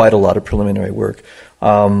did quite a lot of preliminary work.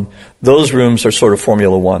 Those rooms are sort of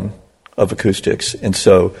Formula One of acoustics, and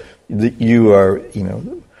so you are,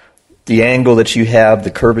 the angle that you have,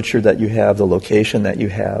 the curvature that you have, the location that you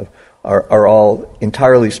have are all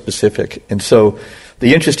entirely specific. And so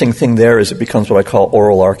the interesting thing there is it becomes what I call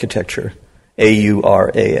aural architecture,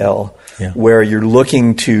 AURAL, where you're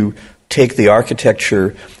looking to take the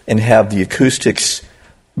architecture and have the acoustics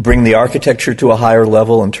bring the architecture to a higher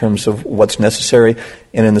level in terms of what's necessary,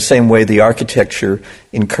 and in the same way the architecture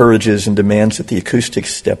encourages and demands that the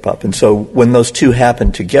acoustics step up. And so when those two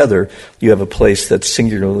happen together, you have a place that's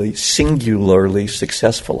singularly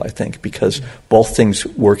successful, I think, because both things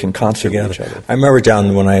work in concert with each other. I remember,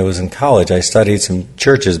 John, when I was in college, I studied some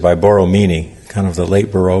churches by Borromini, kind of the late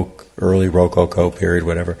Baroque, early Rococo period,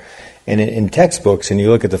 whatever. And in textbooks, and you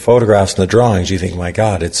look at the photographs and the drawings, you think, my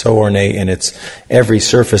God, it's so ornate, and every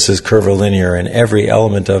surface is curvilinear, and every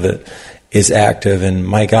element of it is active, and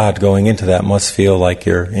my God, going into that must feel like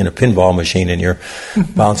you're in a pinball machine and you're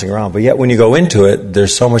bouncing around. But yet when you go into it,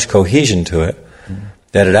 there's so much cohesion to it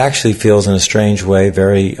that it actually feels in a strange way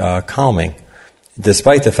very calming,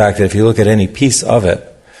 despite the fact that if you look at any piece of it,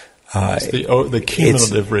 it's the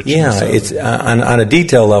cumulative richness. Yeah, it's on a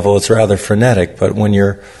detail level, it's rather frenetic. But when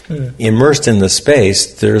you're immersed in the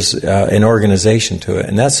space, there's an organization to it,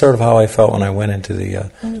 and that's sort of how I felt when I went into the.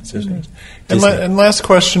 And last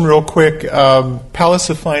question, real quick: Palace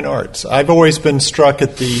of Fine Arts. I've always been struck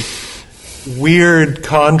at the weird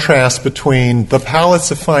contrast between the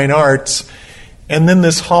Palace of Fine Arts and then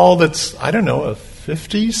this hall that's, I don't know, a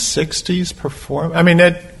 50s, 60s perform. I mean,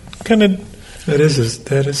 that kind of. That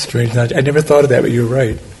is strange. I never thought of that, but you're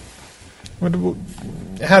right.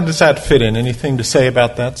 How does that fit in? Anything to say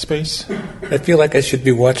about that space? I feel like I should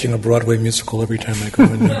be watching a Broadway musical every time I go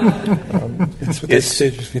in there. It's what that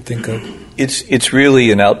stage makes me think of. It's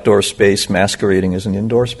really an outdoor space masquerading as an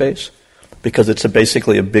indoor space because it's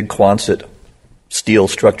basically a big Quonset steel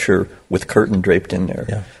structure with curtain draped in there.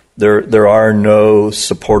 Yeah. There are no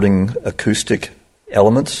supporting acoustic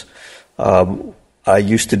elements. I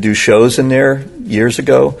used to do shows in there years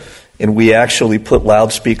ago, and we actually put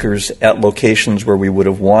loudspeakers at locations where we would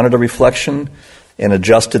have wanted a reflection and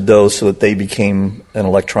adjusted those so that they became an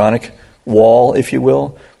electronic wall, if you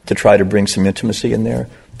will, to try to bring some intimacy in there.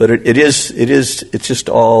 But it's just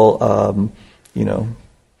all,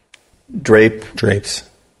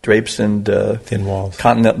 drapes and thin walls,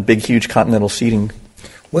 big, huge continental seating.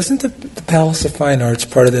 Wasn't the Palace of Fine Arts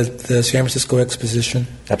part of the San Francisco Exposition?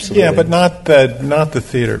 Absolutely. Yeah, but not the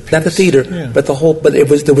theater piece. Not the theater, yeah. but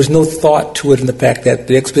there was no thought to it in the fact that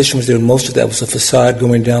the exposition was there. Most of that was a facade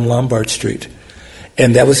going down Lombard Street,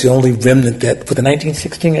 and that was the only remnant that for the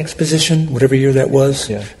 1916 Exposition, whatever year that was.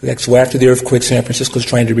 Yeah. So after the earthquake, San Francisco was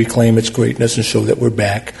trying to reclaim its greatness and show that we're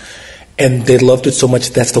back, and they loved it so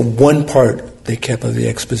much. That's the one part they kept of the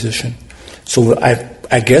exposition. So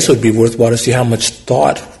I guess it would be worthwhile to see how much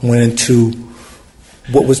thought went into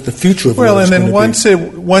what was the future of it. Well, and then once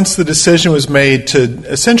the decision was made to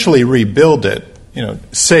essentially rebuild it,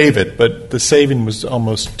 save it, but the saving was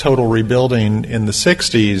almost total rebuilding in the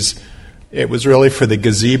 60s, it was really for the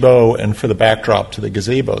gazebo and for the backdrop to the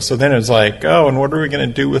gazebo. So then it was like, and what are we going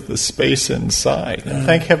to do with the space inside? And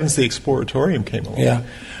thank heavens the Exploratorium came along. Yeah.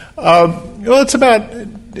 Well, it's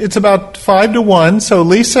about 5-1, so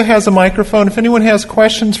Lisa has a microphone. If anyone has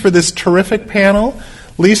questions for this terrific panel,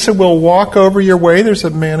 Lisa will walk over your way. There's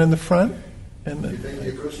a man in the front. Do you think the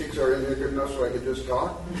acoustics are in there good enough so I can just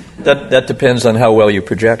talk? That depends on how well you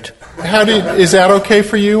project. Is that okay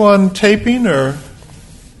for you on taping, or?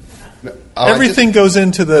 Everything goes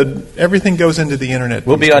into the internet.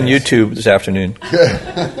 We'll be on YouTube this afternoon.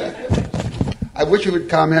 I wish you would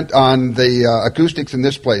comment on the acoustics in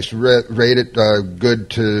this place. Rate it good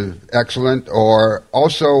to excellent, or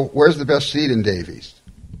also, where's the best seat in Davies?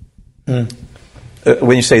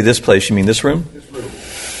 When you say this place, you mean this room? This room.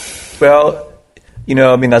 Well,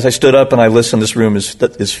 as I stood up and I listened, this room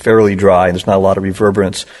is fairly dry. There's not a lot of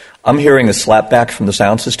reverberance. I'm hearing a slapback from the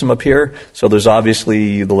sound system up here, so there's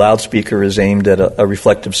obviously the loudspeaker is aimed at a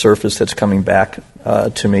reflective surface that's coming back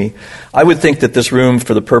to me. I would think that this room,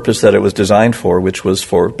 for the purpose that it was designed for, which was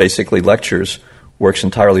for basically lectures, works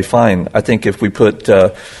entirely fine. I think if we put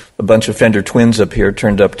a bunch of Fender Twins up here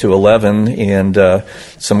turned up to 11 and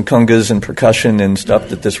some congas and percussion and stuff,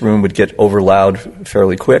 that this room would get over loud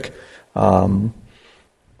fairly quick.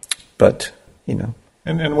 But,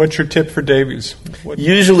 And what's your tip for Davies?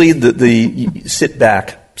 Usually you sit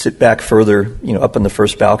back further, up in the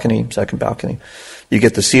first balcony, second balcony. You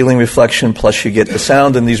get the ceiling reflection, plus you get the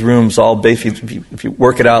sound in these rooms all, if you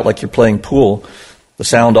work it out like you're playing pool, the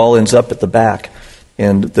sound all ends up at the back.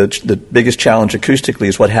 And the biggest challenge acoustically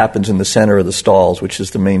is what happens in the center of the stalls, which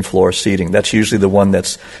is the main floor seating. That's usually the one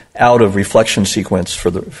that's out of reflection sequence for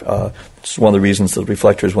the. It's one of the reasons the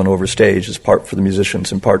reflectors went over stage, is part for the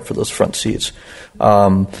musicians and part for those front seats.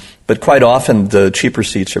 But quite often the cheaper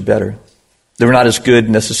seats are better. They're not as good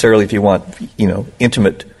necessarily if you want,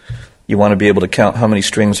 intimate. You want to be able to count how many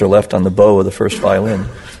strings are left on the bow of the first violin.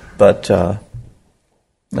 But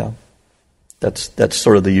no, that's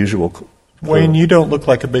sort of the usual. Wayne, you don't look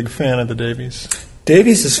like a big fan of the Davies.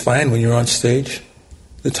 Davies is fine when you're on stage.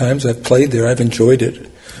 The times I've played there, I've enjoyed it.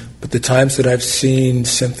 But the times that I've seen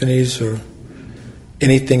symphonies or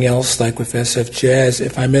anything else, like with SF Jazz,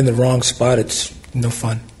 if I'm in the wrong spot, it's no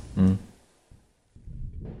fun. Mm.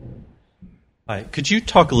 Hi. Could you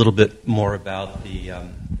talk a little bit more about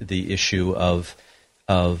the issue of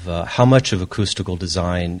how much of acoustical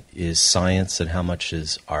design is science and how much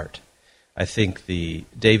is art? I think the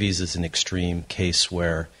Davies is an extreme case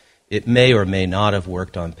where it may or may not have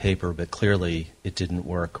worked on paper, but clearly it didn't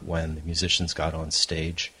work when the musicians got on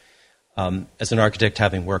stage. As an architect,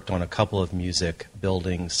 having worked on a couple of music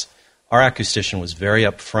buildings, our acoustician was very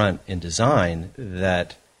upfront in design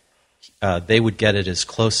that they would get it as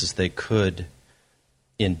close as they could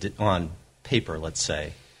on paper, let's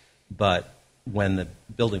say. But when the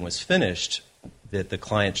building was finished, that the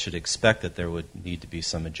client should expect that there would need to be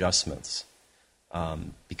some adjustments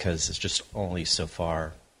because it's just only so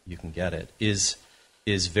far you can get it. Is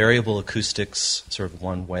variable acoustics sort of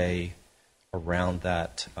one way around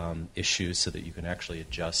that issue so that you can actually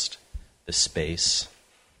adjust the space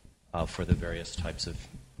for the various types of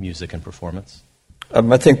music and performance?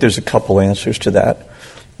 I think there's a couple answers to that.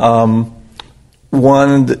 One,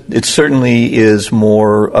 it certainly is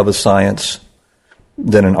more of a science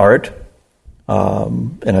than an art.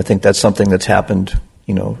 And I think that's something that's happened,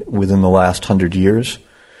 within the last 100 years,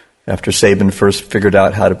 after Sabin first figured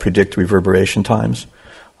out how to predict reverberation times.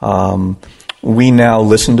 We now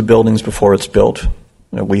listen to buildings before it's built.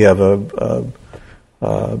 We have a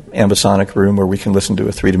ambisonic room where we can listen to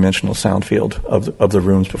a three-dimensional sound field of the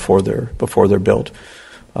rooms before they're built.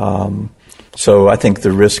 So I think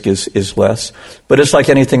the risk is less. But it's like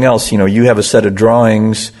anything else. You have a set of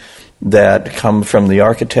drawings that come from the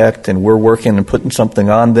architect, and we're working and putting something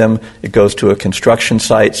on them. It goes to a construction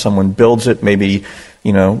site. Someone builds it. Maybe,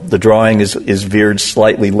 the drawing is veered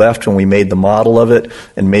slightly left when we made the model of it,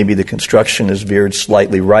 and maybe the construction is veered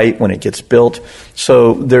slightly right when it gets built.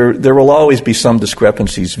 So there will always be some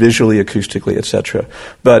discrepancies, visually, acoustically, etc.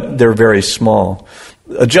 But they're very small.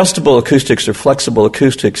 Adjustable acoustics or flexible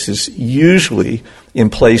acoustics is usually in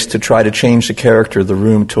place to try to change the character of the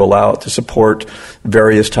room to allow it to support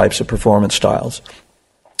various types of performance styles.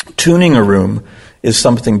 Tuning a room is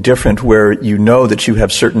something different where you know that you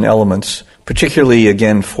have certain elements, particularly,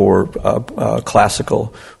 again, for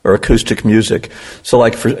classical or acoustic music. So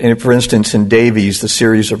like, for instance, in Davies, the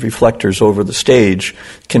series of reflectors over the stage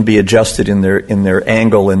can be adjusted in their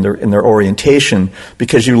angle, in their orientation,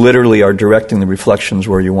 because you literally are directing the reflections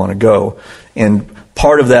where you want to go. And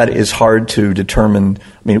part of that is hard to determine.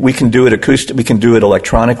 I mean, we can do it acoustic, we can do it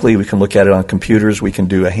electronically, we can look at it on computers, we can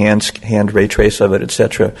do a hand ray trace of it,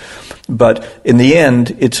 etc. But in the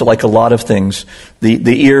end, it's like a lot of things.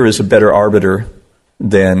 The ear is a better arbiter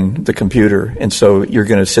than the computer, and so you're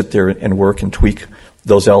going to sit there and work and tweak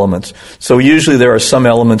those elements. So usually there are some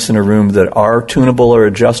elements in a room that are tunable or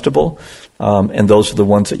adjustable, and those are the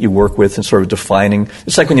ones that you work with and sort of defining.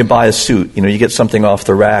 It's like when you buy a suit, you get something off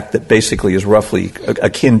the rack that basically is roughly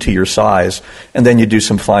akin to your size, and then you do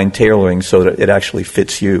some fine tailoring so that it actually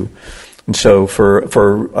fits you. And so for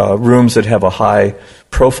rooms that have a high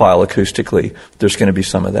profile acoustically, there's going to be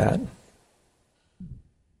some of that.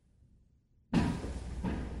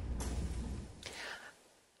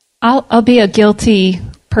 I'll be a guilty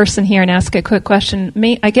person here and ask a quick question.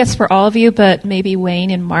 I guess for all of you, but maybe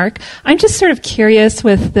Wayne and Mark. I'm just sort of curious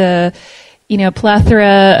with the,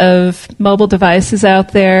 plethora of mobile devices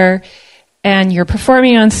out there, and you're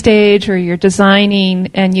performing on stage or you're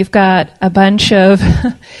designing, and you've got a bunch of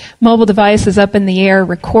mobile devices up in the air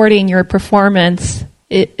recording your performance.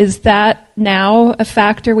 Is that now a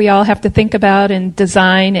factor we all have to think about in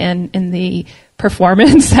design and in the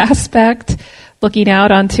performance aspect? Looking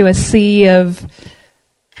out onto a sea of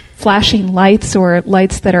flashing lights or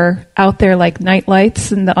lights that are out there like night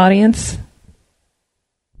lights in the audience?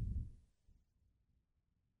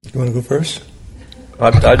 You want to go first?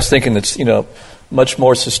 I was thinking it's, much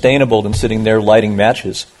more sustainable than sitting there lighting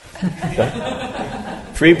matches.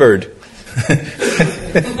 Freebird.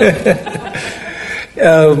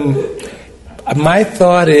 My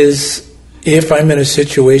thought is, if I'm in a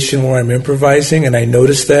situation where I'm improvising and I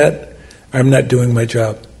notice that, I'm not doing my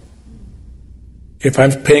job. If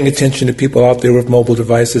I'm paying attention to people out there with mobile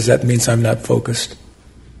devices, that means I'm not focused.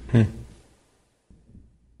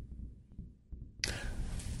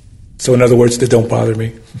 So in other words, they don't bother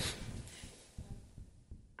me.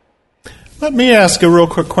 Let me ask a real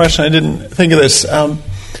quick question. I didn't think of this.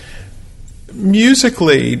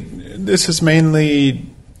 Musically, this is mainly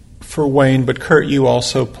for Wayne, but Kurt, you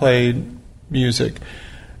also played music.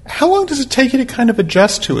 How long does it take you to kind of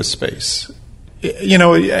adjust to a space?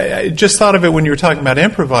 I just thought of it when you were talking about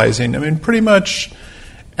improvising. I mean, pretty much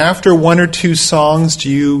after one or two songs,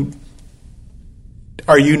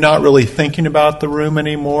 are you not really thinking about the room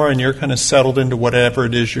anymore and you're kind of settled into whatever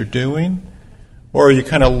it is you're doing? Or are you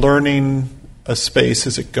kind of learning a space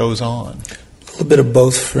as it goes on? A little bit of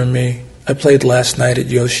both for me. I played last night at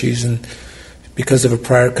Yoshi's, and because of a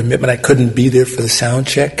prior commitment, I couldn't be there for the sound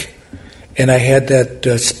check. And I had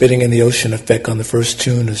that spitting in the ocean effect on the first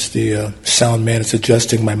tune as the sound man is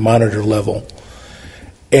adjusting my monitor level.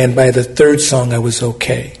 And by the third song, I was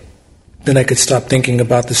okay. Then I could stop thinking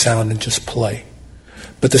about the sound and just play.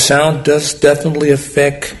 But the sound does definitely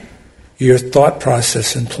affect your thought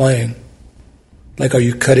process in playing. Like, are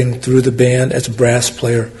you cutting through the band as a brass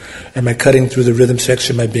player? Am I cutting through the rhythm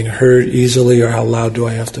section? Am I being heard easily, or how loud do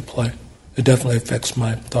I have to play? It definitely affects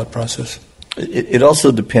my thought process. It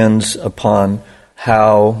also depends upon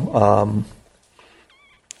how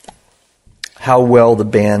well the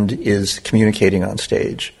band is communicating on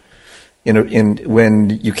stage.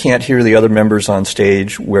 When you can't hear the other members on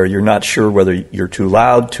stage, where you're not sure whether you're too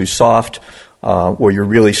loud, too soft, or you're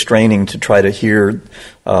really straining to try to hear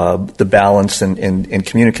the balance and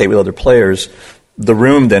communicate with other players, the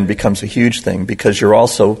room then becomes a huge thing, because you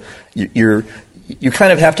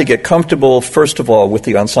kind of have to get comfortable, first of all, with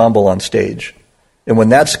the ensemble on stage. And when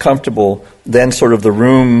that's comfortable, then sort of the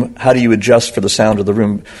room, how do you adjust for the sound of the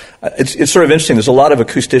room? It's sort of interesting. There's a lot of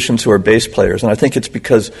acousticians who are bass players, and I think it's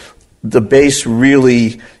because the bass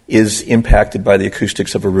really is impacted by the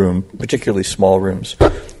acoustics of a room, particularly small rooms.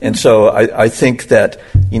 And so I think that,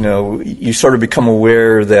 you sort of become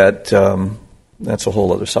aware that... that's a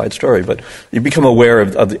whole other side story, but you become aware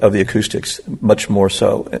of the acoustics much more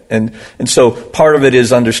so. And so part of it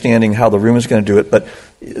is understanding how the room is going to do it, but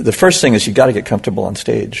the first thing is you've got to get comfortable on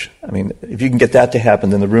stage. I mean, if you can get that to happen,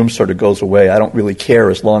 then the room sort of goes away. I don't really care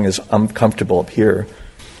as long as I'm comfortable up here.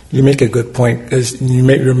 You make a good point, because you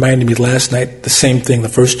reminded me last night, the same thing. The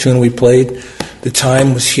first tune we played, the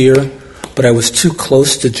time was here, but I was too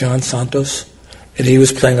close to John Santos, and he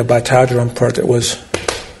was playing a bata drum part that was...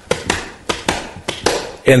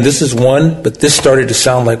 And this is one, but this started to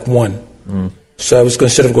sound like one. So I was going,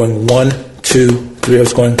 instead of going 1, 2, 3, I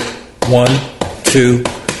was going 1, 2,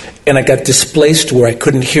 and I got displaced where I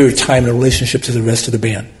couldn't hear time in relationship to the rest of the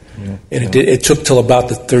band. Yeah. And it took till about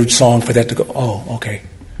the third song for that to go, oh, okay.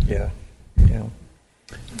 Yeah.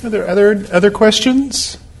 Are there other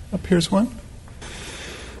questions? Up here's one.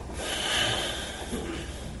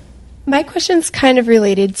 My question's kind of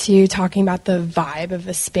related to talking about the vibe of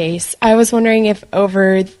a space. I was wondering if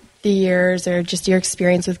over the years, or just your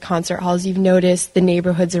experience with concert halls, you've noticed the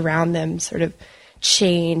neighborhoods around them sort of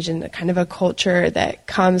change, and the kind of a culture that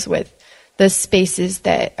comes with the spaces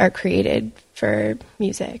that are created for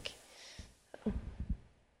music.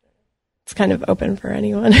 It's kind of open for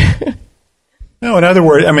anyone. No, in other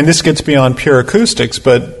words, I mean, this gets beyond pure acoustics,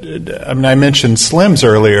 but I mean, I mentioned Slims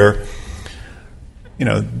earlier.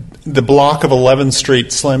 the block of 11th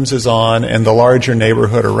Street Slim's is on, and the larger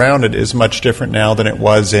neighborhood around it is much different now than it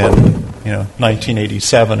was in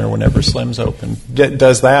 1987 or whenever Slim's opened.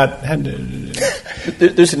 Does that?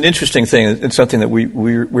 There's an interesting thing. It's something that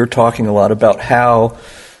we're talking a lot about, how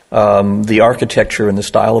the architecture and the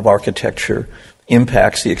style of architecture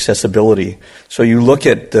impacts the accessibility. So you look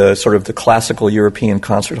at the sort of the classical European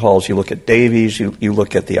concert halls, you look at Davies, you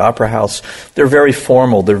look at the Opera House. They're very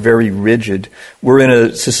formal, they're very rigid. We're in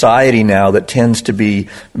a society now that tends to be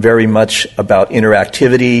very much about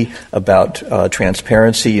interactivity, about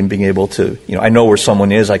transparency and being able to, I know where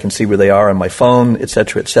someone is, I can see where they are on my phone, et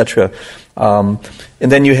cetera, et cetera.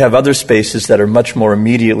 And then you have other spaces that are much more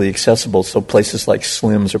immediately accessible, so places like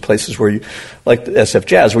Slim's or places where like the SF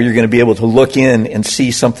Jazz, where you're going to be able to look in and see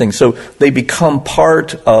something. So they become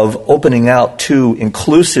part of opening out to,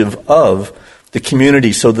 inclusive of the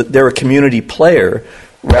community, so that they're a community player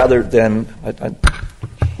rather than...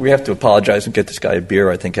 we have to apologize and get this guy a beer,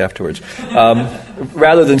 I think, afterwards.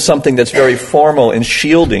 Rather than something that's very formal and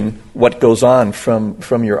shielding what goes on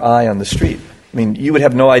from your eye on the street. I mean, you would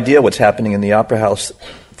have no idea what's happening in the Opera House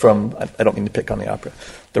from, I don't mean to pick on the opera,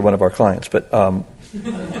 they're one of our clients, but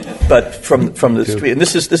from the street. And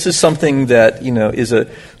this is something that, is a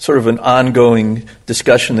sort of an ongoing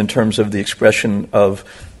discussion in terms of the expression of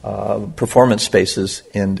performance spaces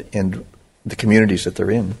and the communities that they're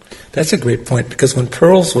in. That's a great point, because when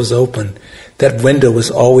Pearls was open, that window was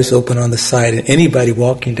always open on the side, and anybody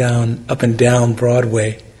walking up and down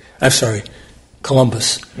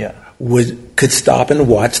Columbus. Yeah. Could stop and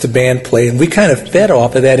watch the band play, and we kind of fed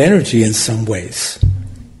off of that energy in some ways.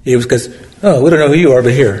 It was because, we don't know who you are,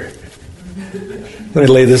 but here, let me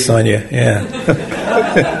lay this on you. Yeah.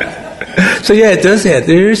 So it does have.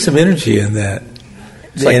 There is some energy in that.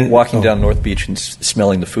 It's like walking down North Beach and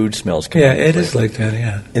smelling the food smells. Yeah, it is like that.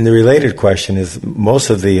 Yeah. And the related question is,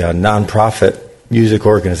 most of the nonprofit music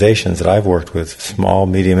organizations that I've worked with, small,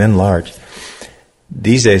 medium, and large,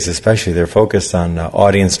 these days especially, they're focused on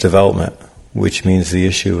audience development, which means the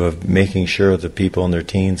issue of making sure that people in their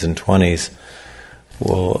teens and 20s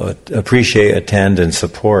will appreciate, attend, and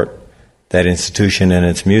support that institution and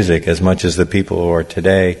its music as much as the people who are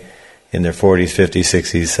today in their 40s, 50s,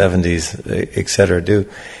 60s, 70s, et cetera, do.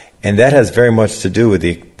 And that has very much to do with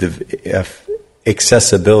the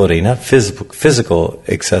accessibility, not physical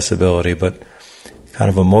accessibility, but kind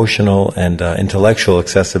of emotional and intellectual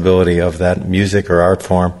accessibility of that music or art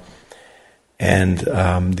form, and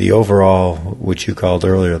the overall, which you called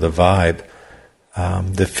earlier, the vibe,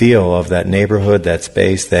 the feel of that neighborhood, that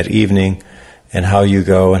space, that evening, and how you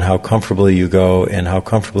go and how comfortably you go and how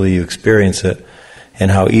comfortably you experience it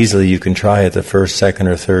and how easily you can try it the first, second,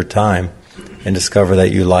 or third time and discover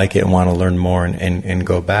that you like it and want to learn more and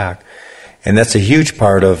go back. And that's a huge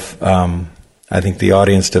part of I think the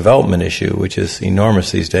audience development issue, which is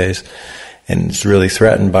enormous these days, and it's really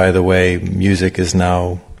threatened by the way music is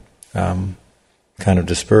now kind of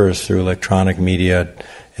dispersed through electronic media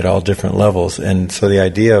at all different levels. And so the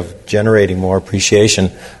idea of generating more appreciation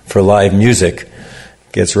for live music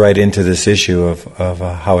gets right into this issue of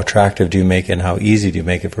how attractive do you make it and how easy do you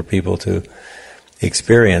make it for people to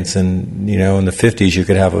experience. And, in the 50s you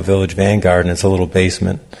could have a Village Vanguard and it's a little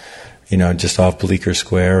basement, just off Bleecker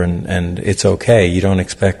Square, and it's okay. You don't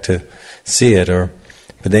expect to see it,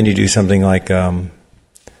 but then you do something like,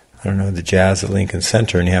 the Jazz at Lincoln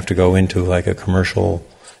Center, and you have to go into like a commercial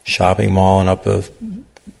shopping mall and up a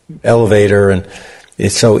elevator, and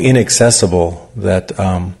it's so inaccessible that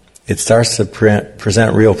it starts to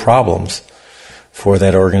present real problems for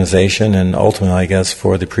that organization and ultimately, I guess,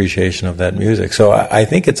 for the appreciation of that music. So I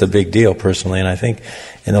think it's a big deal personally, and I think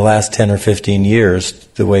in the last 10 or 15 years,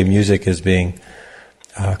 the way music is being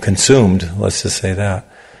consumed, let's just say that,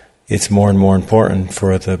 it's more and more important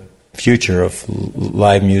for the future of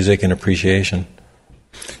live music and appreciation.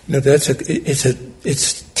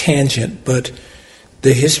 It's tangent, but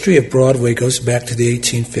the history of Broadway goes back to the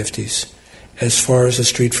 1850s, as far as the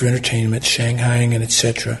street for entertainment, Shanghaiing, and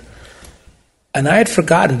etc. And I had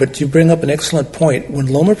forgotten, but you bring up an excellent point. When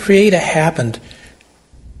Loma Prieta happened,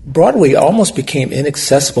 Broadway almost became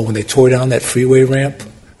inaccessible when they tore down that freeway ramp.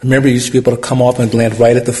 Remember, you used to be able to come off and land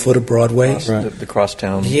right at the foot of Broadway? Right. The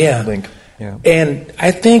crosstown link. Yeah. And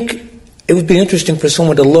I think it would be interesting for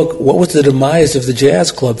someone to look, what was the demise of the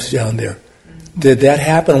jazz clubs down there? Did that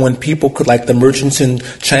happen when people could, like the merchants in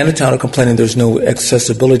Chinatown are complaining there's no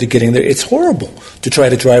accessibility getting there? It's horrible to try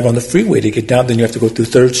to drive on the freeway to get down. Then you have to go through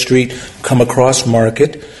 3rd Street, come across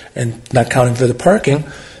Market, and not counting for the parking.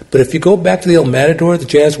 But if you go back to the El Matador, the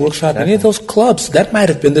Jazz Workshop, any of those clubs, that might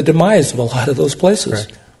have been the demise of a lot of those places.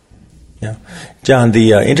 Correct. Yeah. John,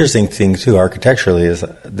 the interesting thing, too, architecturally, is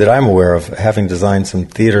that I'm aware of, having designed some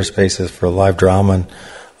theater spaces for live drama and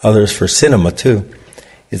others for cinema, too,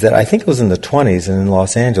 is that I think it was in the 20s and in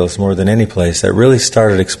Los Angeles more than any place that really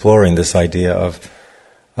started exploring this idea of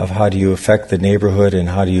how do you affect the neighborhood and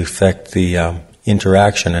how do you affect the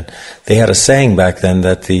interaction. And they had a saying back then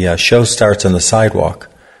that the show starts on the sidewalk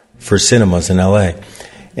for cinemas in L.A.,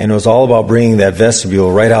 and it was all about bringing that vestibule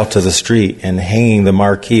right out to the street and hanging the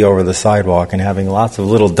marquee over the sidewalk and having lots of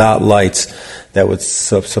little dot lights that would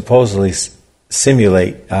supposedly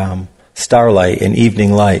simulate starlight and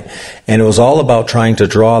evening light. And it was all about trying to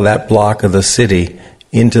draw that block of the city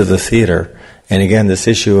into the theater. And again, this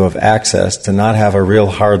issue of access, to not have a real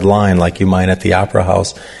hard line like you might at the Opera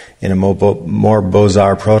House in a more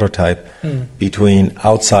Beaux-Arts prototype between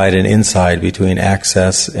outside and inside, between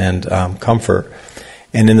access and comfort.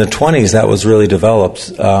 And in the 20s, that was really developed,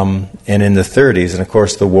 and in the 30s, and of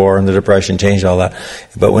course the war and the Depression changed all that.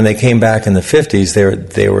 But when they came back in the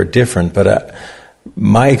 50s, they were different. But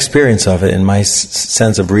my experience of it and my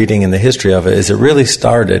sense of reading and the history of it is it really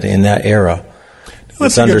started in that era.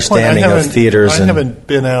 This understanding of theaters.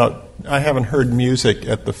 I haven't heard music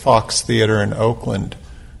at the Fox Theater in Oakland.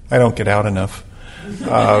 I don't get out enough.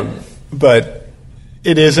 But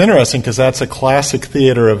it is interesting because that's a classic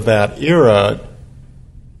theater of that era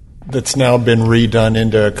that's now been redone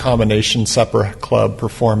into a combination supper club,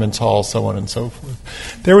 performance hall, so on and so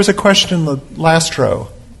forth. There was a question in the last row.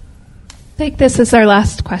 Take this as our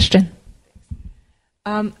last question.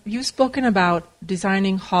 You've spoken about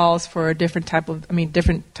designing halls for different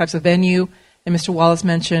types of venue. And Mr. Wallace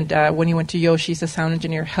mentioned when he went to Yoshi's, the sound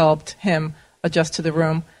engineer helped him adjust to the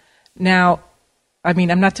room. Now, I'm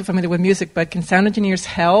not too familiar with music, but can sound engineers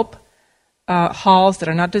help halls that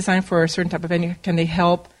are not designed for a certain type of venue? Can they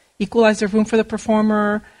help equalize the room for the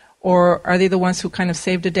performer, or are they the ones who kind of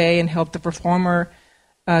save the day and help the performer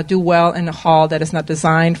do well in a hall that is not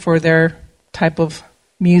designed for their type of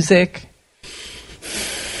music?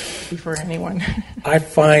 For anyone, I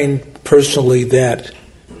find personally that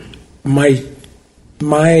my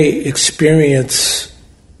experience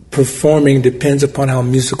performing depends upon how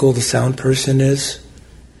musical the sound person is.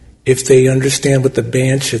 If they understand what the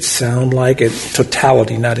band should sound like in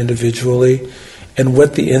totality, not individually, and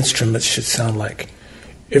what the instruments should sound like.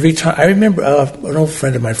 Every time, I remember an old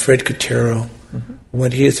friend of mine, Fred Cotero,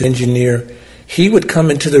 when he was an engineer, he would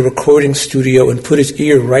come into the recording studio and put his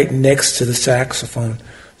ear right next to the saxophone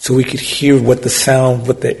so we could hear what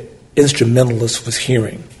the instrumentalist was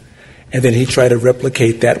hearing. And then he tried to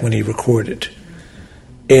replicate that when he recorded.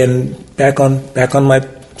 And back on my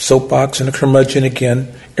soapbox and a curmudgeon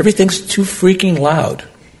again, everything's too freaking loud.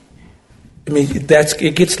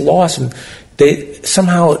 It gets lost, and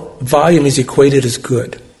somehow volume is equated as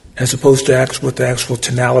good, as opposed to what the actual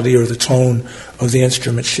tonality or the tone of the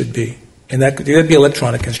instrument should be. And that could be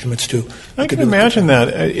electronic instruments too. I can imagine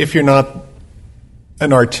that if you're not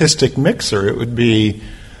an artistic mixer, it would be,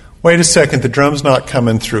 wait a second, the drum's not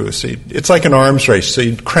coming through. So it's like an arms race. So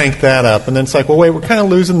you crank that up, and then it's like, well, wait, we're kind of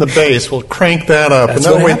losing the bass. We'll crank that up, and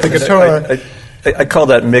then wait the guitar. I call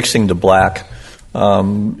that mixing to black.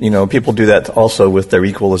 People do that also with their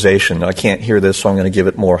equalization. I can't hear this, so I'm going to give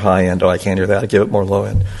it more high end. Oh, I can't hear that, I give it more low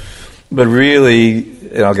end. But really,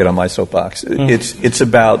 and I'll get on my soapbox, it's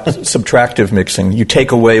about subtractive mixing. You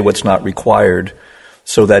take away what's not required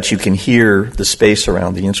so that you can hear the space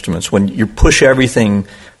around the instruments. When you push everything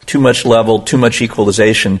too much level, too much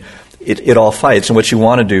equalization, it all fights. And what you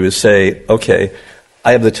want to do is say, okay,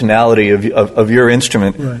 I have the tonality of your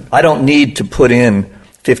instrument. Right. I don't need to put in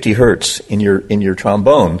 50 hertz in your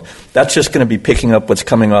trombone. That's just going to be picking up what's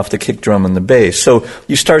coming off the kick drum and the bass. So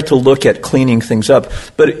you start to look at cleaning things up.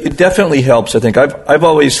 But it definitely helps, I think. I've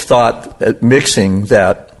always thought at mixing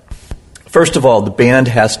that, first of all, the band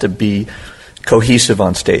has to be cohesive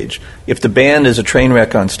on stage. If the band is a train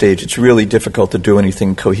wreck on stage, it's really difficult to do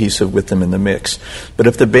anything cohesive with them in the mix. But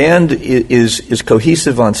if the band is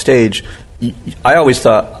cohesive on stage, I always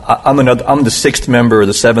thought I'm the sixth member or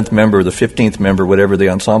the seventh member or the 15th member, whatever the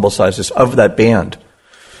ensemble size is, of that band.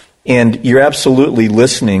 And you're absolutely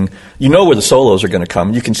listening. You know where the solos are going to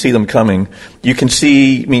come. You can see them coming. You can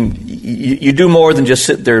see, you do more than just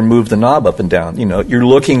sit there and move the knob up and down. You're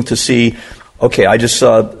looking to see, okay, I just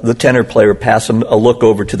saw the tenor player pass him a look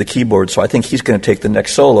over to the keyboard, so I think he's going to take the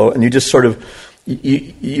next solo. And you just sort of,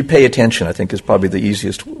 you pay attention, I think, is probably the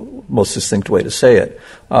easiest, most distinct way to say it.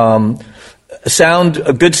 A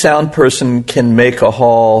good sound person can make a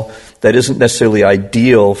hall that isn't necessarily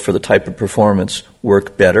ideal for the type of performance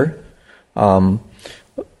work better. There's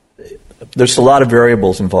a lot of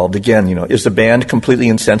variables involved. Again, is the band completely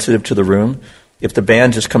insensitive to the room? If the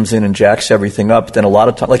band just comes in and jacks everything up, then a lot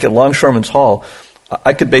of time, like at Longshoremen's Hall,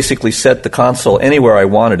 I could basically set the console anywhere I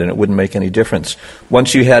wanted and it wouldn't make any difference.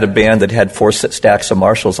 Once you had a band that had 4 stacks of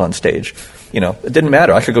Marshalls on stage, it didn't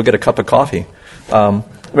matter. I could go get a cup of coffee.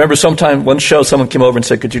 Remember one show, someone came over and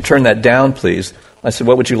said, "Could you turn that down, please?" I said,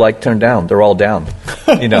 "What would you like turned down?" They're all down.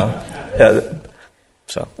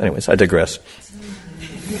 So anyways, I digress.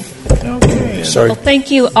 Okay. Sorry. Well,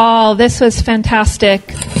 thank you all. This was fantastic.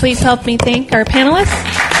 Please help me thank our panelists.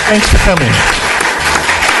 Thanks for coming.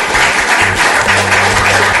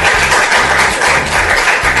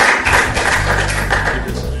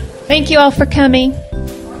 Thank you all for coming.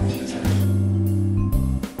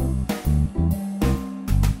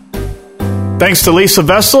 Thanks to Lisa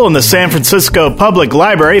Vestal and the San Francisco Public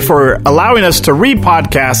Library for allowing us to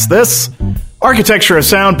re-podcast this Architecture of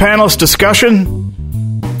Sound panelist discussion.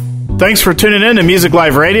 Thanks for tuning in to Music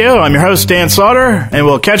Live Radio. I'm your host, Dan Sauter, and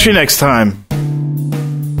we'll catch you next time.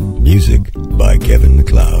 Music by Kevin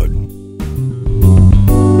MacLeod.